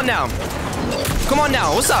 Come on down. Come on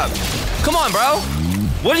down. What's up? Come on, bro.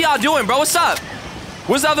 What are y'all doing, bro? What's up?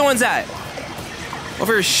 Where's the other ones at?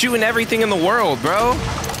 Over here shooting everything in the world, bro.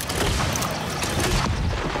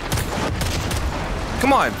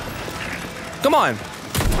 Come on. Come on.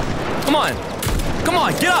 Come on. Come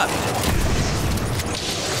on. Get up.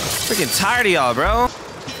 Freaking tired of y'all, bro.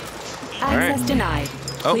 Access denied.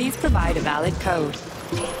 Please provide a valid code.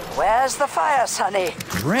 Where's the fire, Sonny?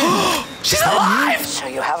 Granny! She's alive! So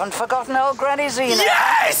you haven't forgotten old Granny Zena?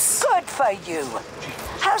 Yes! Good for you.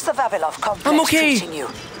 How's the Vavilov complex I'm okay. treating you?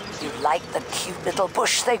 You like the cute little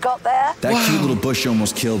bush they got there? That cute little bush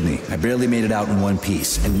almost killed me. I barely made it out in one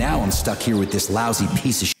piece. And now I'm stuck here with this lousy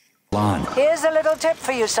piece of shit lawn. Here's a little tip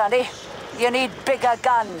for you, Sonny. You need bigger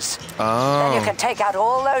guns. Then you can take out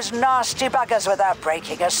all those nasty buggers without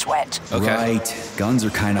breaking a sweat. Okay. Right. Guns are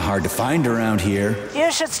kind of hard to find around here. You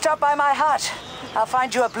should stop by my hut. I'll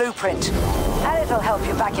find you a blueprint. And it'll help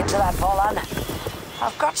you back into that Volan.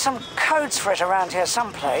 I've got some codes for it around here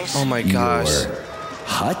someplace. Oh my gosh. Your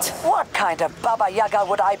hut? What kind of Baba Yaga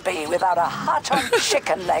would I be without a hut on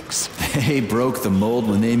chicken legs? They broke the mold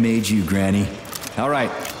when they made you, Granny. All right.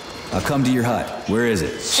 I'll come to your hut. Where is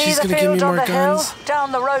it? See the field on the hill?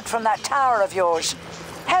 Down the road from that tower of yours.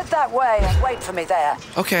 Head that way and wait for me there.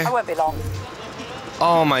 Okay. I won't be long.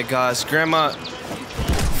 Oh my gosh, Grandma.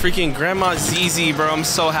 Freaking Grandma ZZ, bro. I'm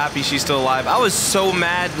so happy she's still alive. I was so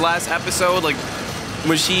mad last episode, like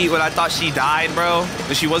when I thought she died, bro.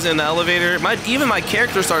 That she wasn't in the elevator. Even my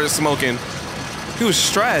character started smoking. He was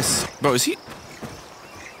stressed. Bro, is he?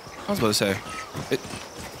 I was about to say.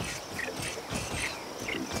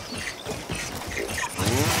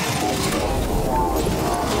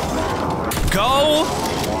 Go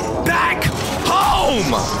back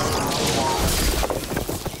home!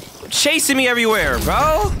 Chasing me everywhere,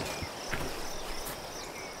 bro.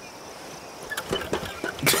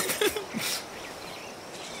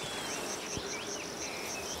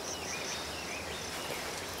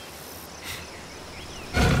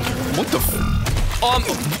 What the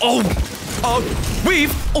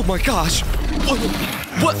weave! Oh my gosh!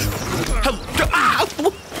 What?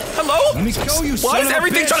 Hello? Let me go, you Why son is of a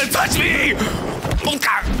everything bitch. trying to touch me?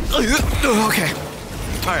 Okay.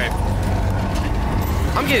 All right.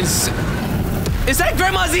 I'm getting. Is that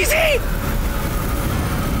Grandma ZZ?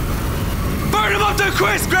 Burn him up to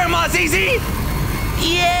crisp, Grandma ZZ!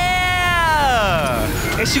 Yeah!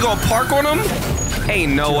 Is she gonna park on him?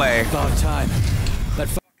 Ain't no way. About time. That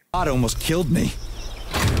auto almost killed me.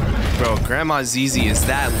 Bro, Grandma ZZ is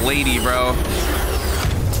that lady, bro.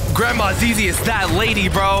 Grandma ZZ is that lady,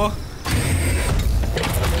 bro.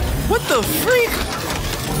 What the freak?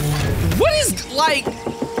 What is, like...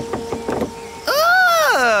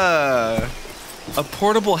 A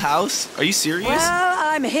portable house? Are you serious? Well,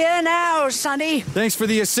 I'm here now, Sonny. Thanks for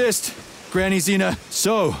the assist, Granny Xena.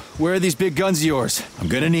 So, where are these big guns of yours? I'm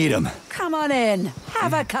gonna need them. Come on in.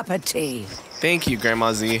 Have a cup of tea. Thank you,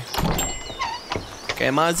 Grandma Z.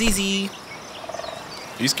 Grandma ZZ.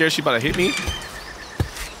 Are you scared she about to hit me?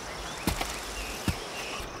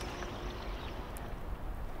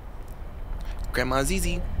 Grandma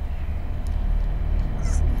ZZ.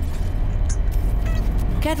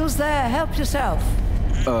 Kettle's there. Help yourself.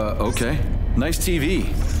 Okay. Nice TV.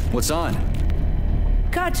 What's on?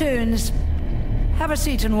 Cartoons. Have a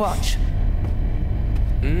seat and watch.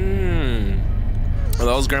 Well,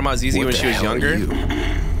 that was Grandma ZZ when she was younger.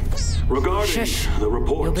 Regarding the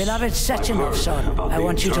reports, Your beloved Sechenov, son. I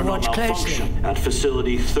want you to watch closely. At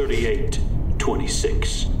Facility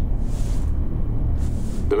 3826.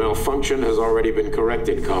 The malfunction has already been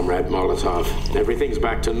corrected, Comrade Molotov. Everything's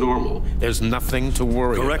back to normal. There's nothing to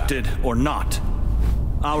worry about. Corrected or not,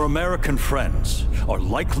 our American friends are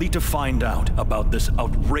likely to find out about this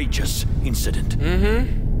outrageous incident.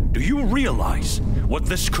 Do you realize what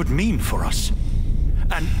this could mean for us?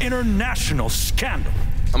 An international scandal.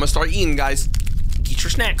 I'm gonna start eating, guys. Eat your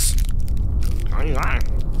snacks. I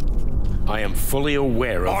am fully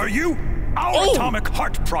aware of... Are you? Our Atomic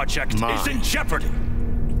Heart Project is in jeopardy.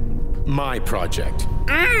 My project.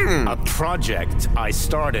 A project I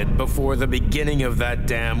started before the beginning of that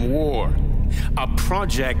damn war. A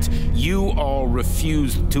project you all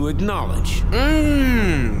refused to acknowledge.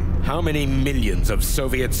 How many millions of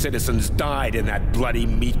Soviet citizens died in that bloody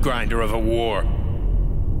meat grinder of a war?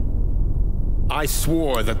 I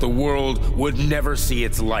swore that the world would never see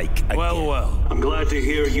its like again. Well. I'm glad to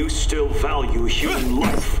hear you still value human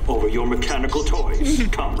life over your mechanical toys,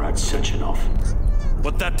 Comrade Sechenov.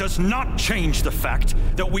 But that does not change the fact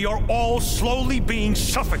that we are all slowly being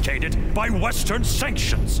suffocated by Western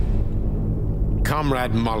sanctions.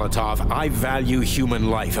 Comrade Molotov, I value human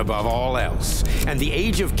life above all else, and the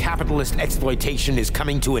age of capitalist exploitation is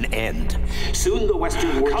coming to an end. Soon the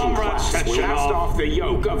Western working class will cast off the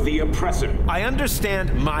yoke of the oppressor. I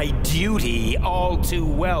understand my duty all too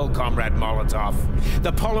well, Comrade Molotov.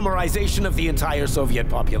 The polymerization of the entire Soviet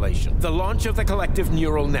population, the launch of the collective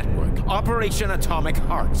neural network, Operation Atomic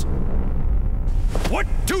Heart. What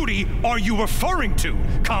duty are you referring to,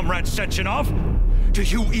 Comrade Sechenov? Do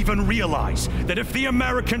you even realize that if the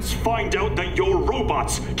Americans find out that your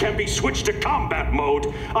robots can be switched to combat mode,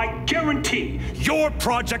 I guarantee your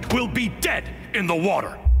project will be dead in the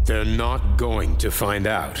water? They're not going to find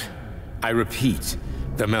out. I repeat,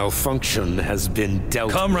 the malfunction has been dealt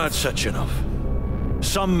with. Comrade Sechenov,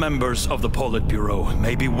 some members of the Politburo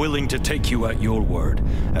may be willing to take you at your word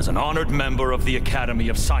as an honored member of the Academy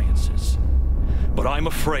of Sciences. But I'm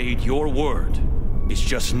afraid your word is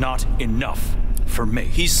just not enough for me.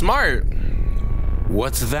 He's smart.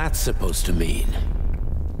 What's that supposed to mean?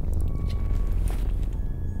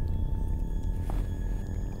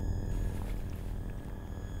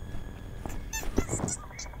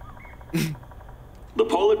 The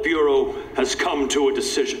Politburo has come to a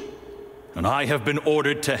decision. And I have been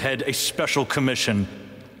ordered to head a special commission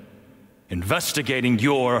investigating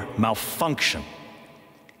your malfunction.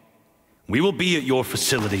 We will be at your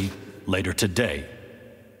facility later today.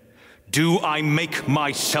 Do I make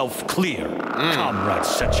myself clear, Comrade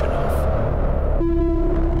Sechenov?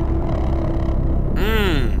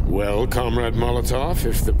 Well, Comrade Molotov,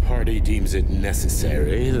 if the party deems it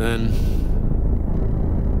necessary, then...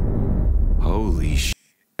 Holy sh**,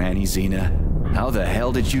 Granny Xena. How the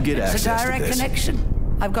hell did you get access to this? It's a direct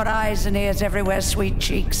connection. I've got eyes and ears everywhere, sweet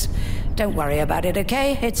cheeks. Don't worry about it,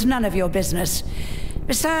 okay? It's none of your business.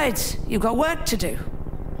 Besides, you've got work to do.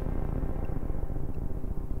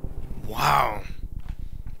 Wow.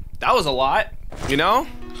 That was a lot, you know?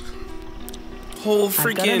 Whole freaking...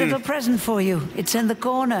 I've got a little present for you. It's in the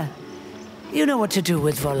corner. You know what to do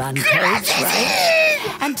with Volan codes,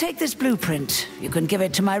 right? And take this blueprint. You can give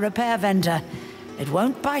it to my repair vendor. It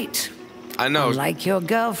won't bite. I know. Unlike your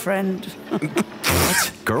girlfriend.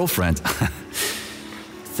 What? Girlfriend?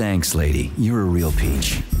 Thanks, lady. You're a real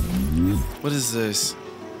peach. What is this?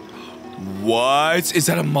 What? Is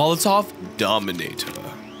that a Molotov? Dominator.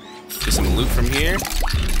 Get some loot from here.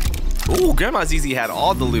 Ooh, Grandma ZZ had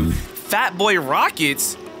all the loot. Fat Boy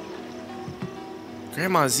Rockets.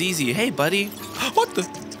 Grandma ZZ, hey buddy. What the?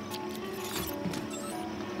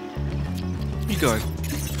 Where you going?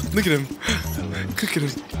 Look at him. Look at him.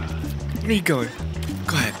 Where are you going?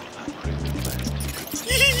 Go ahead.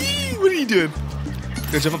 What are you doing?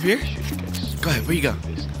 Gonna jump up here? Go ahead, where you go?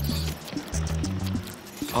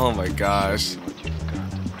 Oh my gosh.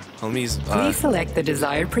 Let me. Please select the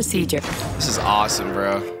desired procedure. This is awesome,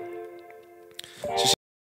 bro.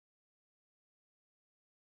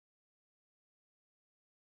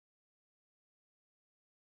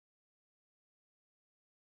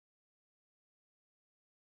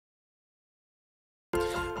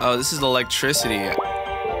 Oh, this is the electricity.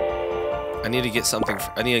 I need to get something.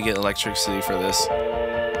 I need to get electricity for this.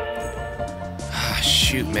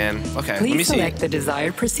 Shoot, man. Okay, let me see. Please select the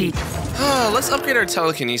desired procedure. Let's upgrade our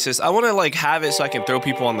telekinesis. I want to like have it so I can throw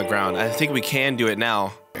people on the ground. I think we can do it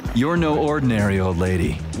now. You're no ordinary old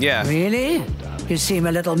lady. Yeah. Really? You seem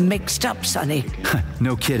a little mixed up, Sonny.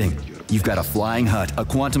 No kidding. You've got a flying hut, a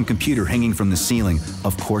quantum computer hanging from the ceiling.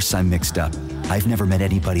 Of course I'm mixed up. I've never met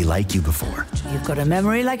anybody like you before. You've got a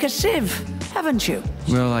memory like a sieve, haven't you?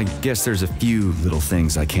 Well, I guess there's a few little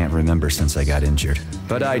things I can't remember since I got injured.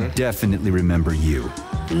 But I definitely remember you.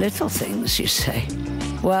 Little things, you say?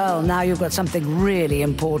 Well, now you've got something really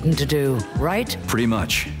important to do, right? Pretty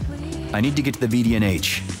much. I need to get to the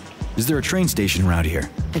VD&H. Is there a train station around here?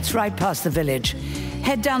 It's right past the village.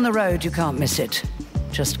 Head down the road, you can't miss it.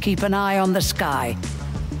 Just keep an eye on the sky.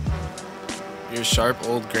 You're sharp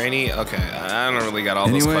old granny? Okay, I don't really got all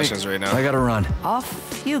those questions right now. I gotta run.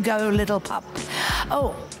 Off you go, little pup.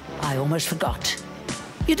 Oh, I almost forgot.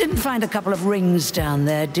 You didn't find a couple of rings down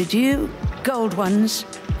there, did you? Gold ones,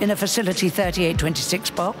 in a Facility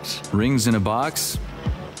 3826 box? Rings in a box?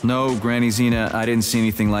 No, Granny Xena, I didn't see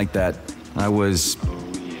anything like that. I was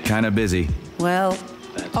kinda busy. Well,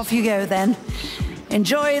 off you go then.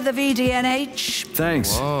 Enjoy the VD&H.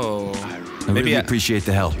 Thanks. Whoa. I really appreciate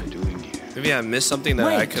the help. Maybe I missed something that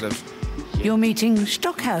I could have. You're meeting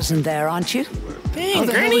Stockhausen there, aren't you? Dang, How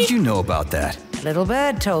the hell Granny. did you know about that? Little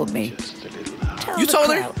Bird told me. You told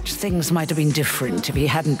her? Things might have been different if he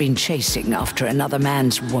hadn't been chasing after another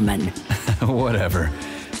man's woman. Whatever.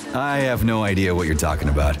 I have no idea what you're talking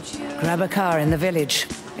about. Grab a car in the village.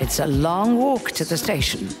 It's a long walk to the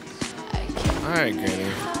station. All right, Granny.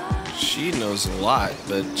 She knows a lot,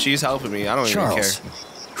 but she's helping me. I don't even care.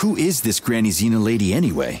 Who is this Granny Xena lady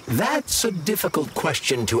anyway? That's a difficult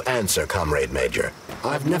question to answer, Comrade Major.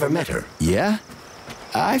 I've never met her. Yeah?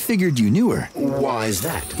 I figured you knew her. Why is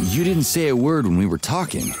that? You didn't say a word when we were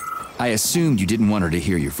talking. I assumed you didn't want her to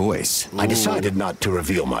hear your voice. I decided not to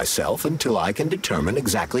reveal myself until I can determine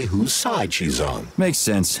exactly whose side she's on. Makes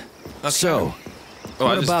sense. Okay. So,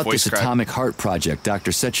 what about this atomic heart project Dr.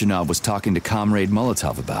 Sechenov was talking to Comrade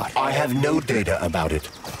Molotov about? I have no data about it.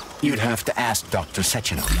 You'd have to ask Dr.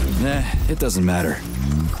 Sechenov. Nah, it doesn't matter.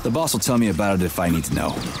 The boss will tell me about it if I need to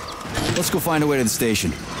know. Let's go find a way to the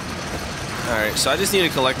station. Alright, so I just need to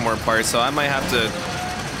collect more parts, so I might have to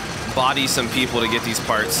body some people to get these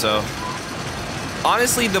parts, so...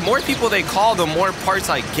 Honestly, the more people they call, the more parts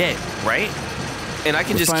I get, right? And I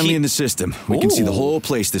can just finally in the system. We can see the whole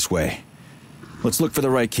place this way. Let's look for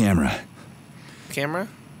the right camera. Camera?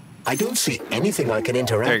 I don't see anything I can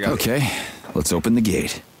interact with. There you go. Okay, let's open the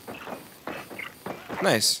gate.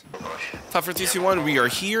 Nice. 5, 4, 3, 2, 1, we are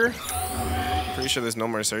here. Pretty sure there's no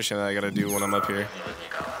more searching that I gotta do when I'm up here.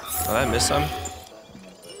 Did I miss some?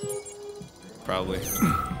 Probably.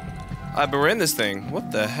 But we're in this thing. What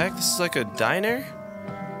the heck? This is like a diner?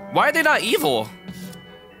 Why are they not evil?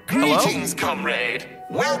 Greetings, comrade.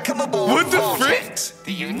 Welcome aboard What the Vortex,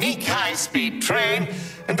 the unique high-speed train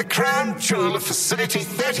and the crown jewel of Facility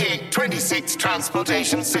 3826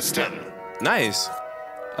 transportation system. Nice.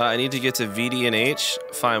 I need to get to VD&H.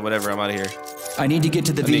 Fine, whatever, I'm out of here. I need to get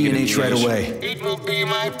to the VD&H right away. It will be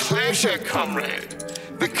my pleasure, comrade.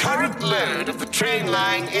 The current load of the train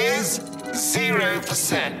line is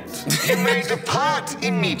 0%. You may depart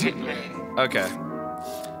immediately. Okay.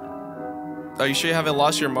 Are you sure you haven't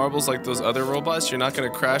lost your marbles like those other robots? You're not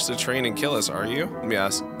gonna crash the train and kill us, are you? Let me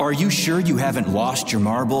ask. Are you sure you haven't lost your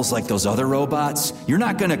marbles like those other robots? You're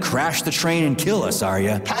not gonna crash the train and kill us, are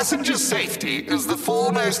you? Passenger safety is the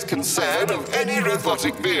foremost concern of any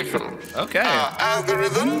robotic vehicle. Okay. Our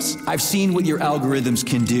algorithms? I've seen what your algorithms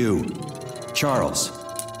can do. Charles,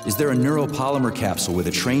 is there a neuropolymer capsule with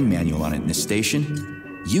a train manual on it in this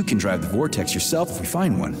station? You can drive the Vortex yourself if we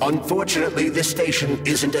find one. Unfortunately, this station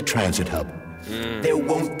isn't a transit hub. There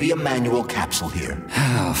won't be a manual capsule here.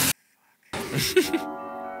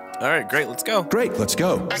 All right, great, let's go. Great, let's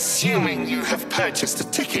go. Assuming you have purchased a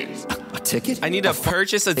ticket. A ticket? I need to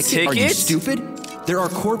purchase a ticket? Are you stupid? There are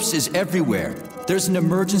corpses everywhere. There's an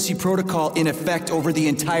emergency protocol in effect over the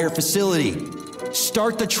entire facility.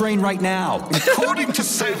 Start the train right now. According to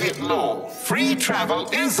Soviet law, free travel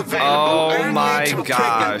is available only to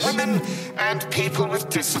pregnant women and people with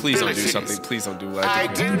disabilities. Please don't do something. Please don't do that. I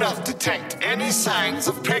do not detect any signs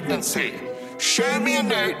of pregnancy. Show me a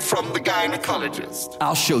note from the gynecologist.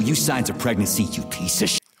 I'll show you signs of pregnancy, you piece of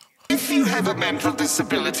shit. If you have a mental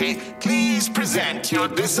disability, please present your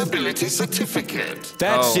disability certificate.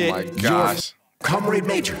 That's it. Oh my gosh. Comrade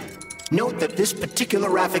Major, note that this particular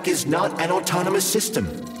Raffic is not an autonomous system.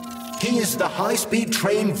 He is the high-speed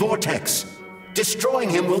train Vortex.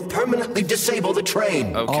 Destroying him will permanently disable the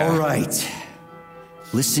train. Okay. All right.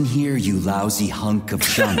 Listen here, you lousy hunk of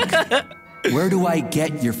junk. Where do I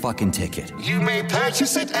get your fucking ticket? You may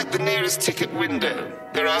purchase it at the nearest ticket window.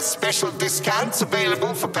 There are special discounts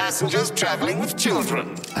available for passengers traveling with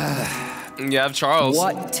children. Yeah, Charles.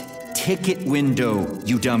 What ticket window,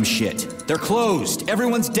 you dumb shit? They're closed.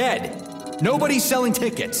 Everyone's dead. Nobody's selling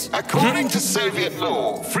tickets. According to Soviet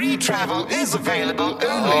law, free travel is available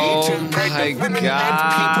only to pregnant women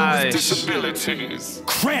and people with disabilities.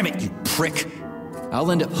 Cram it, you prick. I'll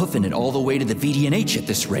end up hoofing it all the way to the VD&H at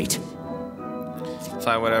this rate.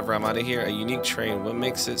 Fine, whatever. I'm out of here. A unique train. What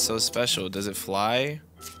makes it so special? Does it fly?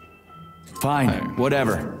 Fine,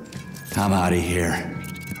 whatever. I'm out of here.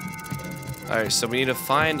 All right, so we need to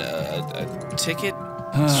find a ticket.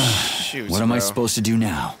 Shoot, what am I supposed to do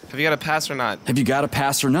now? Have you got a pass or not? Have you got a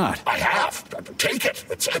pass or not? I have. Take it.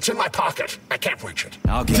 It's in my pocket. I can't reach it.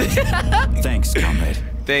 I'll get it. Thanks, comrade.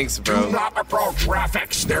 Thanks, bro. Do not approach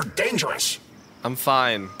Raffics. They're dangerous. I'm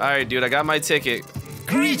fine. All right, dude, I got my ticket.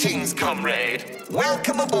 Greetings, comrade.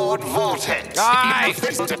 Welcome aboard Vortex.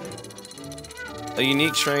 A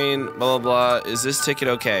unique train, blah, blah, blah. Is this ticket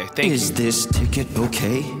okay? Thank you. Is this ticket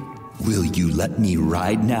okay? Will you let me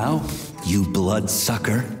ride now, you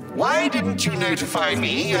bloodsucker? Why didn't you notify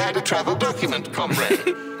me you had a travel document, comrade?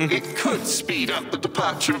 It could speed up the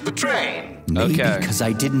departure of the train. Maybe because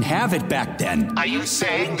I didn't have it back then. Are you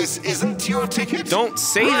saying this isn't your ticket? Don't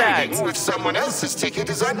say Riding that! with someone else's ticket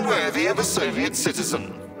is unworthy of a Soviet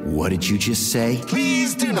citizen. What did you just say?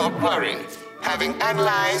 Please do not worry. Having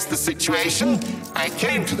analyzed the situation, I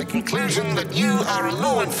came to the conclusion that you are a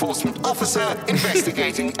law enforcement officer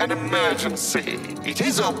investigating an emergency. It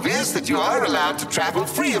is obvious that you are allowed to travel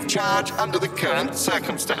free of charge under the current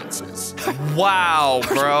circumstances. Wow,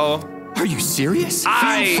 bro. Are you serious?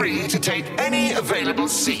 Feel free to take any available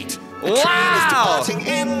seat. The train is departing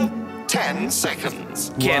in 10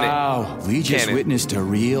 seconds. Wow, we just witnessed a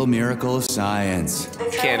real miracle of science.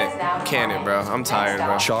 Can it, bro? I'm tired,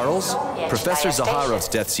 bro. Charles, Professor Zaharov's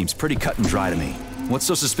death seems pretty cut and dry to me. What's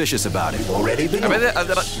so suspicious about it? Already been.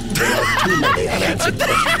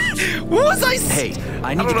 What was I saying? Hey,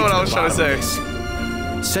 I don't know what I was trying to say.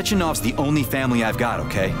 Sechenov's the only family I've got,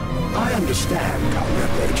 okay? I understand,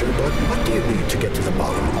 Comrade Major, but what do you need to get to the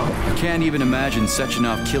bottom of? I can't even imagine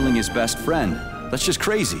Sechenov killing his best friend. That's just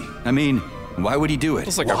crazy. I mean, why would he do it?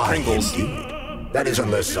 It's like a Pringles. Indeed. That is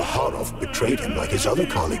unless Zaharov betrayed him like his other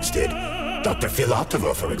colleagues did. Dr.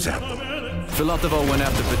 Filatova, for example. Filatova went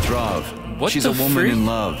after Petrov. What She's the a woman freak? in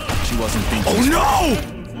love. She wasn't thinking. Oh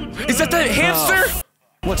no! Is that the hamster?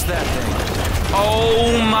 What's that thing?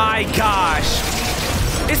 Oh my gosh!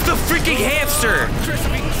 It's the freaking hamster!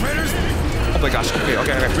 Oh my gosh!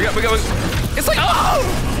 Okay. We got. It's like oh!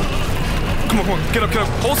 Come on, get up,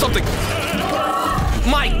 hold something!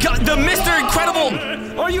 My God, the Mr. Incredible!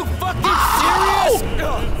 Are you fucking serious?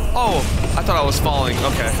 Oh, I thought I was falling.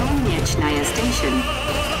 Okay. Solnechnaya station.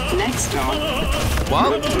 Next stop.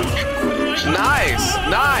 Well,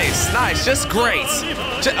 nice. Just great.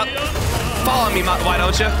 Follow me, why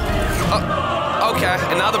don't you? Okay,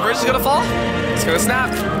 and now the bridge is gonna fall? It's gonna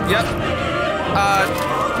snap. Yep.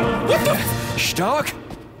 What the? Stark?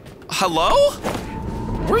 Hello?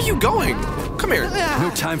 Where are you going? Come here.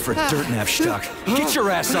 No time for dirt nap, Stuck. Get your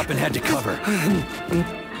ass up and head to cover.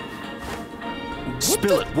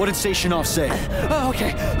 Spill it. What did Sechenov say? Oh,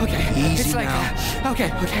 okay. Easy it's like, now.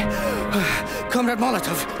 Okay. Comrade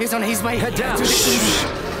Molotov is on his way. Head down. To the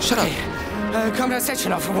Shut up. Comrade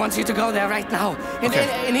Sechenov wants you to go there right now and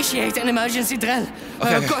initiate an emergency drill.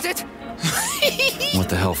 Got it? What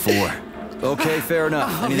the hell for? Okay, fair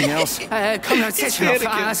enough. Anything else? Comrade Sechenov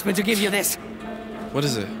asked me to give you this. What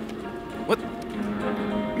is it? What?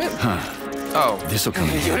 Man. Huh. Oh. This'll come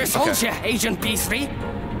in. You're a soldier, Agent B3.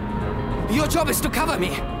 Your job is to cover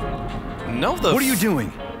me. No, the. What are you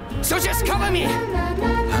doing? So just cover me.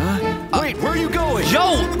 Huh? Wait, where are you going?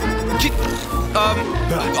 Yo!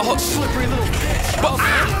 Slippery little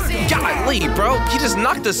bitch. Golly, bro. He just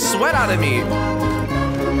knocked the sweat out of me.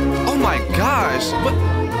 Oh my gosh. What?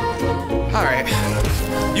 All right.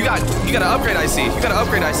 You got an upgrade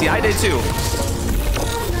IC. I did too.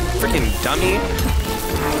 Freaking dummy.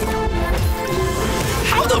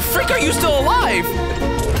 How the frick are you still alive?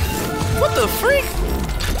 What the freak?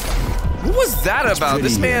 What was that about?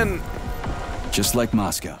 This man. Just like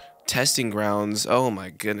Moscow. Testing grounds. Oh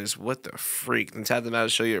my goodness, what the freak. Then tap them out to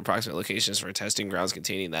show you approximate locations for testing grounds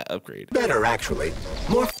containing that upgrade. Better, actually.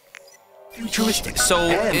 More futuristic. So,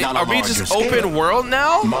 are we just open world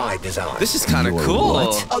now? My design. This is kind of cool.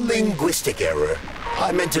 What? A linguistic error.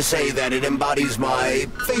 I meant to say that it embodies my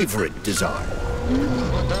favorite design.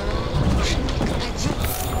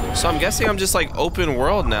 So I'm guessing I'm just like open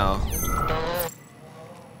world now.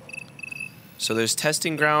 So there's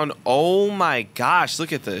testing ground. Oh my gosh,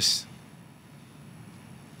 look at this.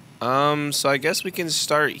 So I guess we can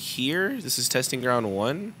start here. This is testing ground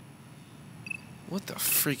 1. What the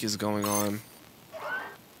freak is going on?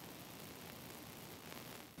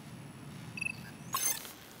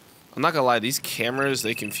 I'm not gonna lie, these cameras,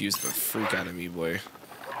 they confuse the freak out of me, boy.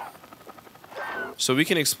 So we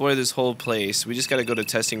can explore this whole place. We just gotta go to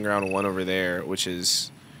testing ground 1 over there, which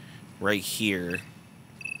is right here.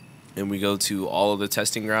 And we go to all of the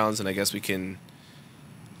testing grounds, and I guess we can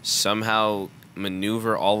somehow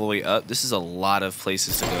maneuver all the way up. This is a lot of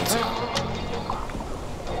places to go to.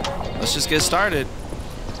 Let's just get started.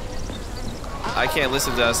 I can't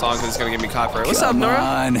listen to that song because it's gonna give me copyright. What's up, Nora?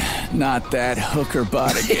 Come on, not that hooker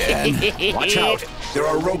bot again. Watch out, there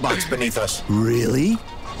are robots beneath us. Really?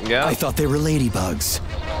 Yeah. I thought they were ladybugs.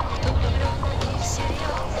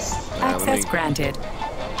 Access granted.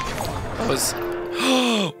 That was...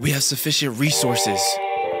 We have sufficient resources.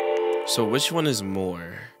 So which one is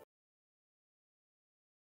more?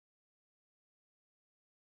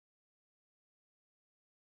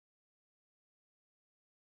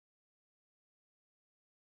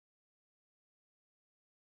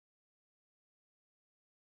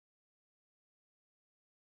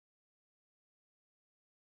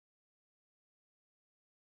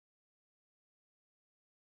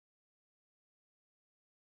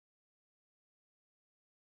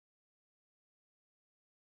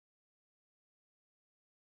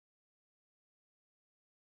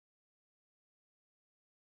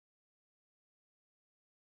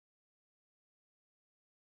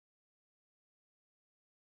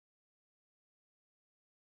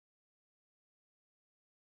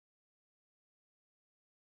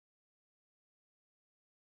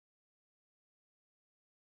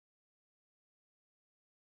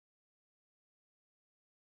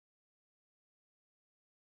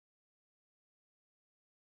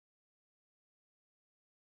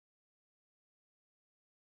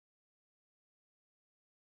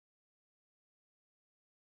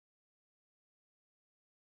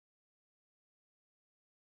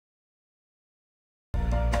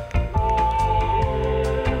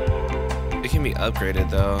 Can be upgraded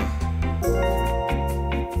though.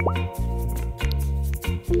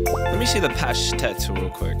 Let me see the patch tattoo real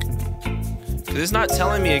quick. Cause it's not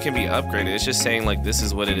telling me it can be upgraded. It's just saying like this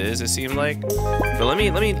is what it is. It seemed like. But let me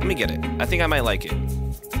get it. I think I might like it.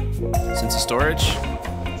 Since it's storage.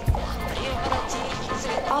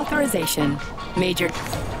 Authorization. Major.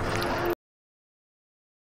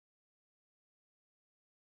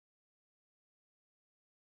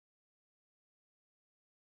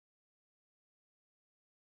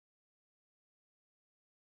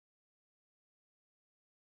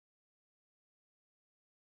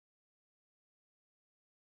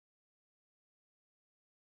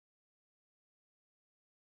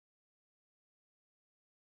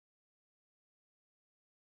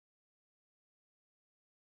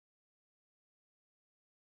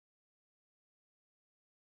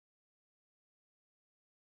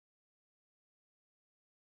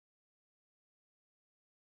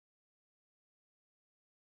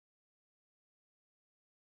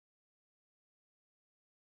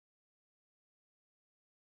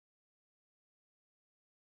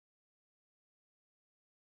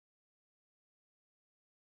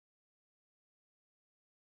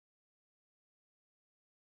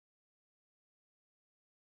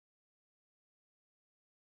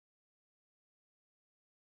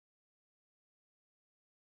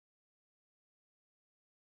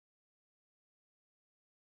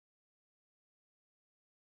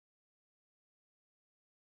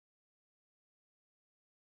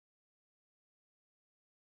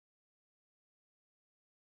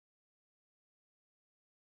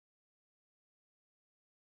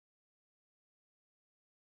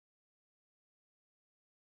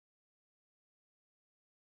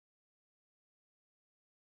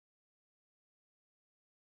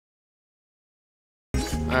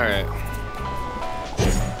 All right.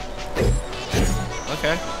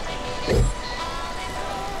 Okay.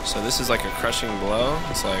 So this is like a crushing blow.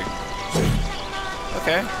 It's like,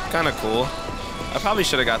 okay, kind of cool. I probably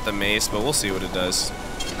should have got the mace, but we'll see what it does.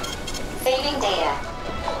 Saving data.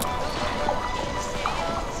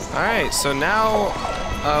 All right, so now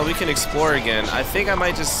We can explore again. I think I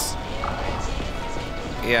might just...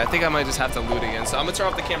 Yeah, I think I might just have to loot again. So I'm gonna turn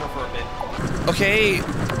off the camera for a bit. Okay,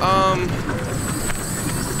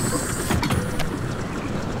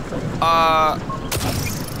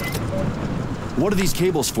 What are these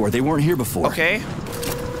cables for? They weren't here before. Okay.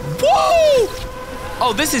 Whoa!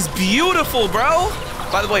 Oh, this is beautiful, bro.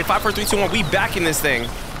 By the way, 5, 4, 3, 2, 1. We back in this thing.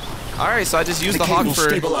 All right, so I just used the hawk for...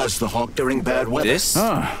 stabilize the hawk during bad weather. This?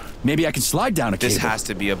 Maybe I can slide down a cable. This has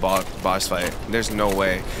to be a boss fight. There's no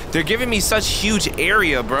way. They're giving me such huge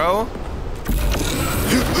area, bro.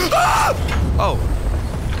 Oh.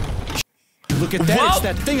 Look at that, well, it's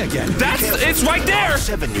that thing again. It's right there.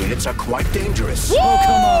 7 units are quite dangerous. Woo! Oh,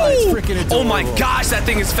 come on, it's freaking adorable. Oh my gosh, that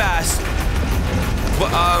thing is fast.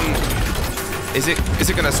 But, is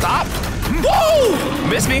it gonna stop? Whoa!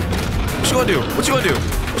 Miss me? What you gonna do? What you gonna do?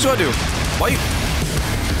 What you gonna do? Why you?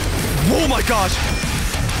 Oh my gosh!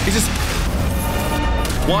 He's just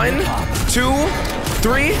 1, 2,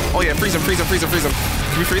 3. Oh yeah, freeze him, freeze him, freeze him, freeze him.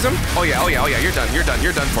 Can we freeze him? Oh yeah, oh yeah, oh yeah. You're done. You're done.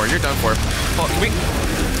 You're done for. You're done for. Oh, can we?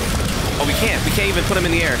 Oh, we can't. We can't even put him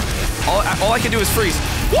in the air. All I can do is freeze.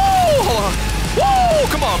 Woo! Hold on. Woo!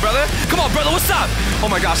 Come on, brother. Come on, brother. What's up? Oh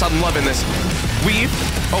my gosh, I'm loving this. Weave.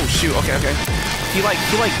 Oh shoot. Okay, okay. He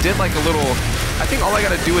did like a little. I think all I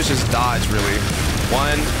gotta do is just dodge, really.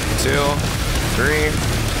 1, 2, 3,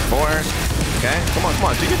 4. Okay. Come on, come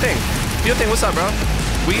on. Do your thing. Do your thing. What's up, bro?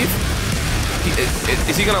 Weave.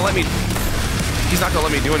 Is he gonna let me? He's not gonna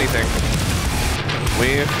let me do anything.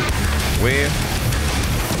 Weave. Weave.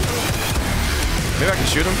 Maybe I can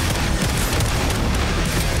shoot him.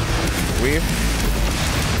 Weave.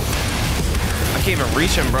 I can't even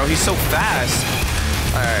reach him, bro. He's so fast.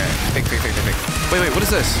 Alright. Think. Wait, what is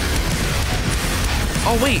this?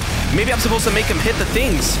 Oh, wait. Maybe I'm supposed to make him hit the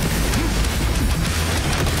things.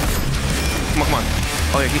 Come on.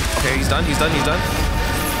 Oh, yeah. Okay, he's done.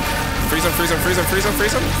 Freeze him.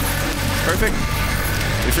 Perfect.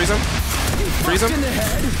 We freeze him. Freeze him.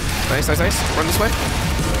 Nice. Run this way.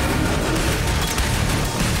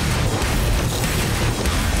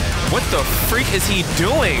 What the freak is he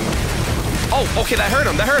doing? Oh, okay, that hurt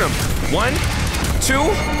him. 1,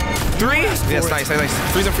 2, 3. Yes, nice.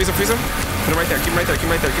 Freeze him. Put him right there. Keep him right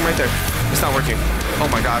there. It's not working. Oh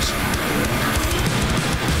my gosh.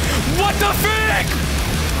 What the frick?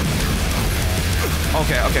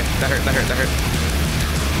 Okay. That hurt.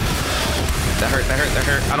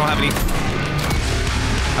 I don't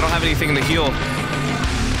have anything to heal.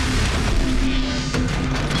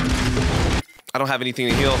 I don't have anything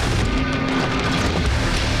to heal.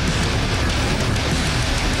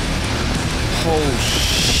 Oh,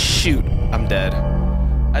 shoot. I'm dead.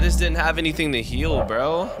 I just didn't have anything to heal,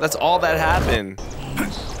 bro. That's all that happened.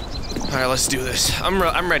 All right, let's do this. I'm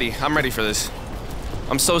ready. I'm ready for this.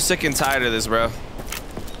 I'm so sick and tired of this, bro.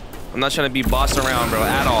 I'm not trying to be bossed around, bro,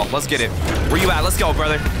 at all. Let's get it. Where you at? Let's go,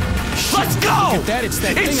 brother. Let's go! It's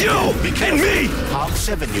you and me! Hog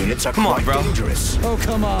 7 units are come on, bro. Dangerous. Oh,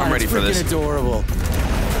 come on. I'm ready for this. Adorable.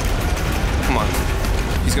 Come on.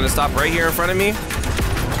 He's gonna stop right here in front of me.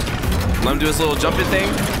 Let him do his little jumping thing.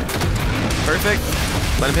 Perfect.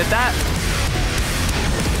 Let him hit that.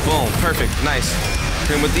 Boom. Perfect. Nice.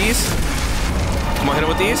 Hit him with these. Come on, hit him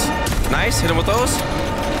with these. Nice. Hit him with those.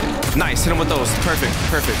 Nice. Hit him with those. Perfect.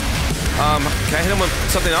 Can I hit him with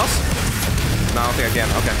something else? No, I don't think I can.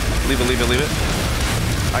 Okay. Leave it.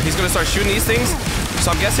 Alright, he's gonna start shooting these things.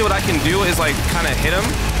 So I'm guessing what I can do is like kind of hit him.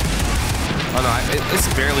 Oh no, it's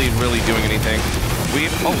barely really doing anything.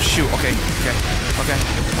 Oh shoot. Okay. Okay,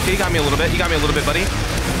 you got me a little bit. Buddy. You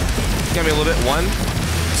got me a little bit. 1,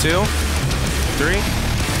 2, 3,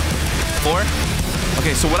 4.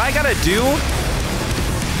 Okay, so what I gotta do?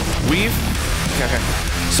 Weave. Okay.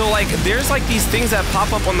 So like, there's like these things that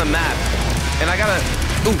pop up on the map, and I gotta.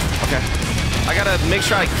 Ooh. Okay. I gotta make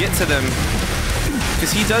sure I get to them,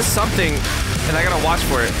 because he does something, and I gotta watch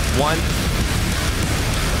for it. 1.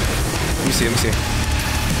 Let me see.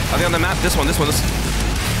 Are they on the map? This one. Oh,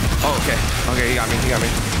 okay. Okay, he got me.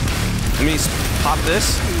 Let me pop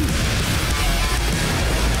this.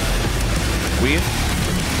 Weave.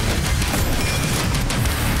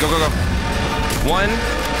 Go. 1,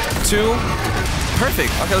 2.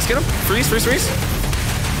 Perfect. Okay, let's get him. Freeze.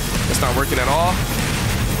 It's not working at all.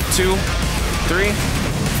 2, 3,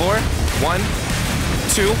 4. 1,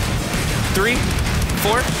 2, 3,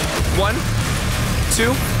 4. 1,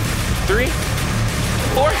 2, 3,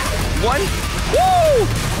 4. 1. Woo!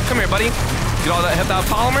 Come here, buddy. Get all that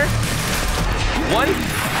polymer. 1.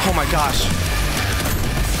 Oh my gosh.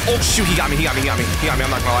 Oh shoot, he got me. I'm not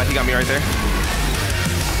gonna lie, he got me right there.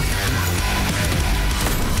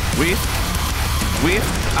 Weave.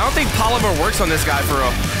 I don't think polymer works on this guy for real.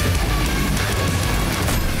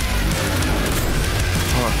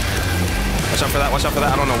 Hold on. Watch out for that, watch out for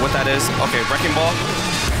that. I don't know what that is. Okay, wrecking ball.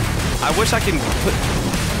 I wish I can put...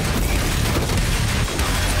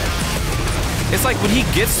 It's like when he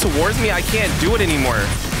gets towards me, I can't do it anymore.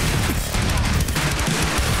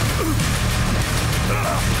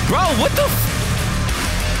 Bro, what the f...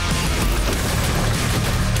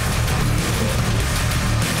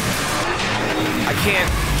 I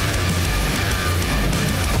can't.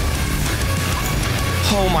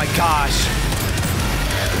 Oh my gosh.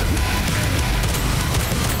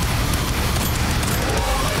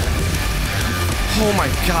 Oh my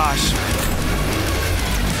gosh.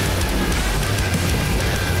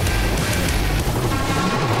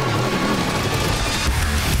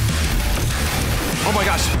 Oh my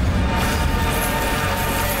gosh.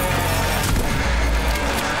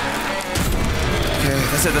 Okay,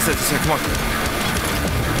 that's it, that's it, that's it. Come on.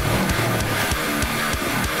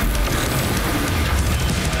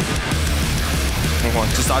 Come on,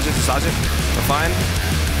 just dodge it, just dodge it. We're fine.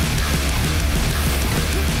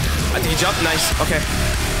 I think he jumped, nice, okay.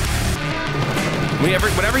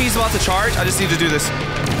 Whenever he's about to charge, I just need to do this.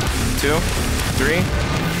 2, 3,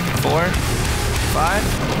 4, 5.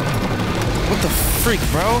 What the freak,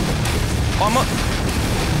 bro? Oh, I'm up.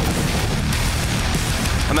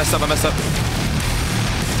 I messed up, I messed up.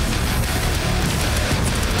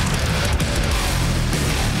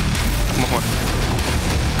 Come on.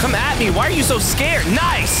 Come at me, why are you so scared?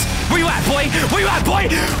 Nice! Where you at, boy? Where you at, boy?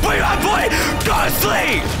 Where you at, boy? Go to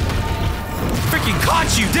sleep! Freaking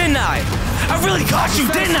caught you, didn't I? I really caught you,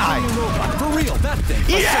 didn't I? Robot. For real, that thing.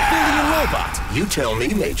 Yeah! A civilian robot. You tell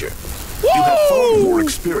me, Major. Woo! You have far more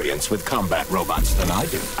experience with combat robots than I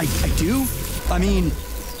do. I do? I mean,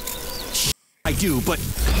 I do, but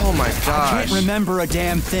oh my gosh. I can't remember a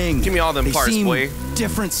damn thing. Give me all them they parts, seem boy.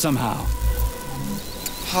 Different somehow.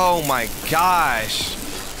 Oh my gosh.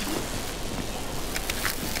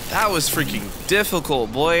 That was freaking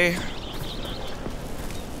difficult, boy.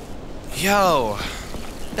 Yo.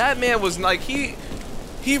 That man was like, he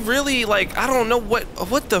really, like, I don't know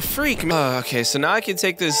what the freak. Okay, so now I can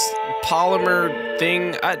take this polymer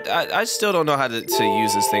thing. I still don't know how to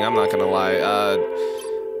use this thing. I'm not gonna lie. I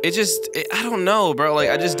don't know, bro. Like,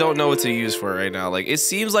 I just don't know what to use for right now. Like, it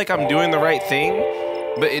seems like I'm doing the right thing,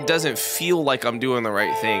 but it doesn't feel like I'm doing the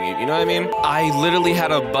right thing. You know what I mean? I literally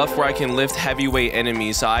had a buff where I can lift heavyweight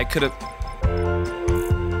enemies, so I could have...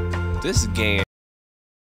 This game...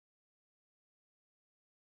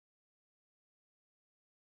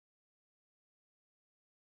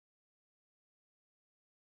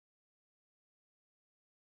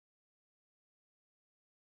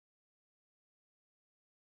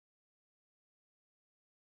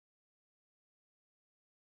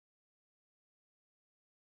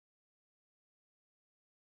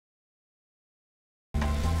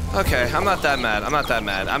 Okay, I'm not that mad. I'm not that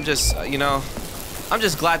mad. I'm just, you know, I'm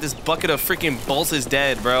just glad this bucket of freaking bolts is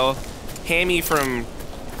dead, bro. Hammy from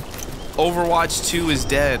Overwatch 2 is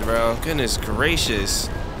dead, bro. Goodness gracious.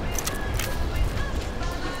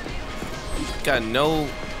 Got no...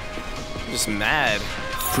 I'm just mad.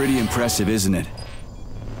 Pretty impressive, isn't it?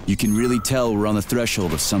 You can really tell we're on the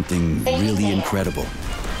threshold of something really incredible.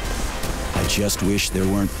 I just wish there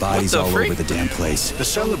weren't bodies all over the damn place. The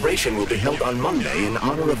celebration will be held on Monday in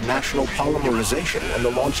honor of National Polymerization and the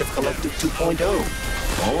launch of Collective 2.0.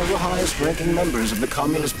 All the highest-ranking members of the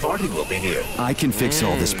Communist Party will be here. I can fix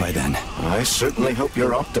all this by then. I certainly hope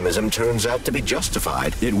your optimism turns out to be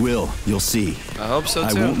justified. It will. You'll see. I hope so,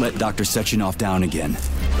 too. I won't let Dr. Sechenov down again.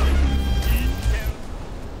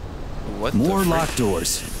 What More locked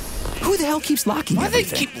doors. Who the hell keeps locking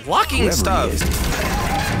everything? Why they keep locking stuff?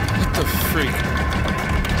 What the freak?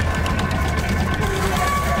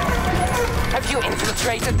 Have you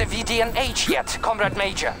infiltrated the VDNH yet, Comrade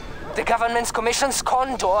Major? The government's commission's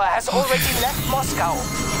Condor has already left Moscow.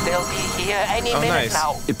 They'll be here any minute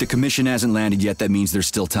now. If the commission hasn't landed yet, that means there's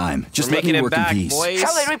still time. Just let me work in peace.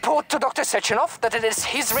 Shall I report to Dr. Sechenov that it is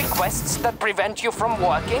his requests that prevent you from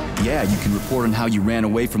working? Yeah, you can report on how you ran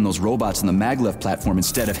away from those robots on the maglev platform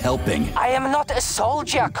instead of helping. I am not a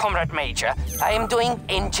soldier, Comrade Major. I am doing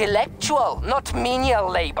intellectual, not menial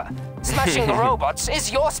labor. Smashing robots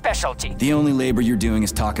is your specialty. The only labor you're doing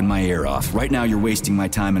is talking my ear off. Right now, you're wasting my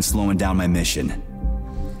time and slowing down my mission.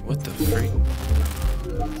 What the freak?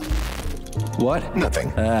 What? Nothing.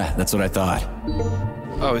 That's what I thought.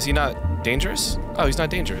 Oh, is he not dangerous? Oh, he's not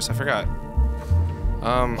dangerous. I forgot.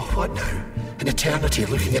 What now? an eternity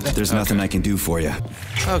looking at that. There's nothing I can do for you.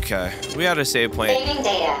 Okay, we got a save point.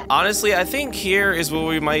 Honestly, I think here is where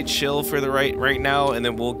we might chill for the right now, and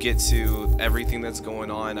then we'll get to everything that's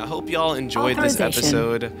going on. I hope y'all enjoyed this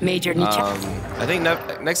episode. Major I think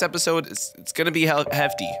next episode it's gonna be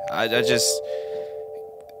hefty. I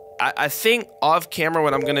think off camera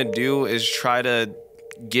what I'm gonna do is try to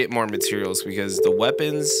get more materials, because the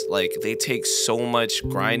weapons, like, they take so much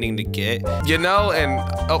grinding to get, you know. And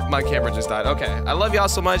oh, my camera just died. Okay, I love y'all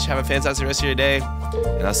so much. Have a fantastic rest of your day,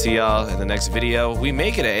 and I'll see y'all in the next video. We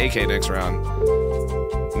may get an AK next round,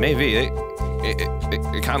 maybe.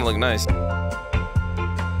 It kind of looked nice.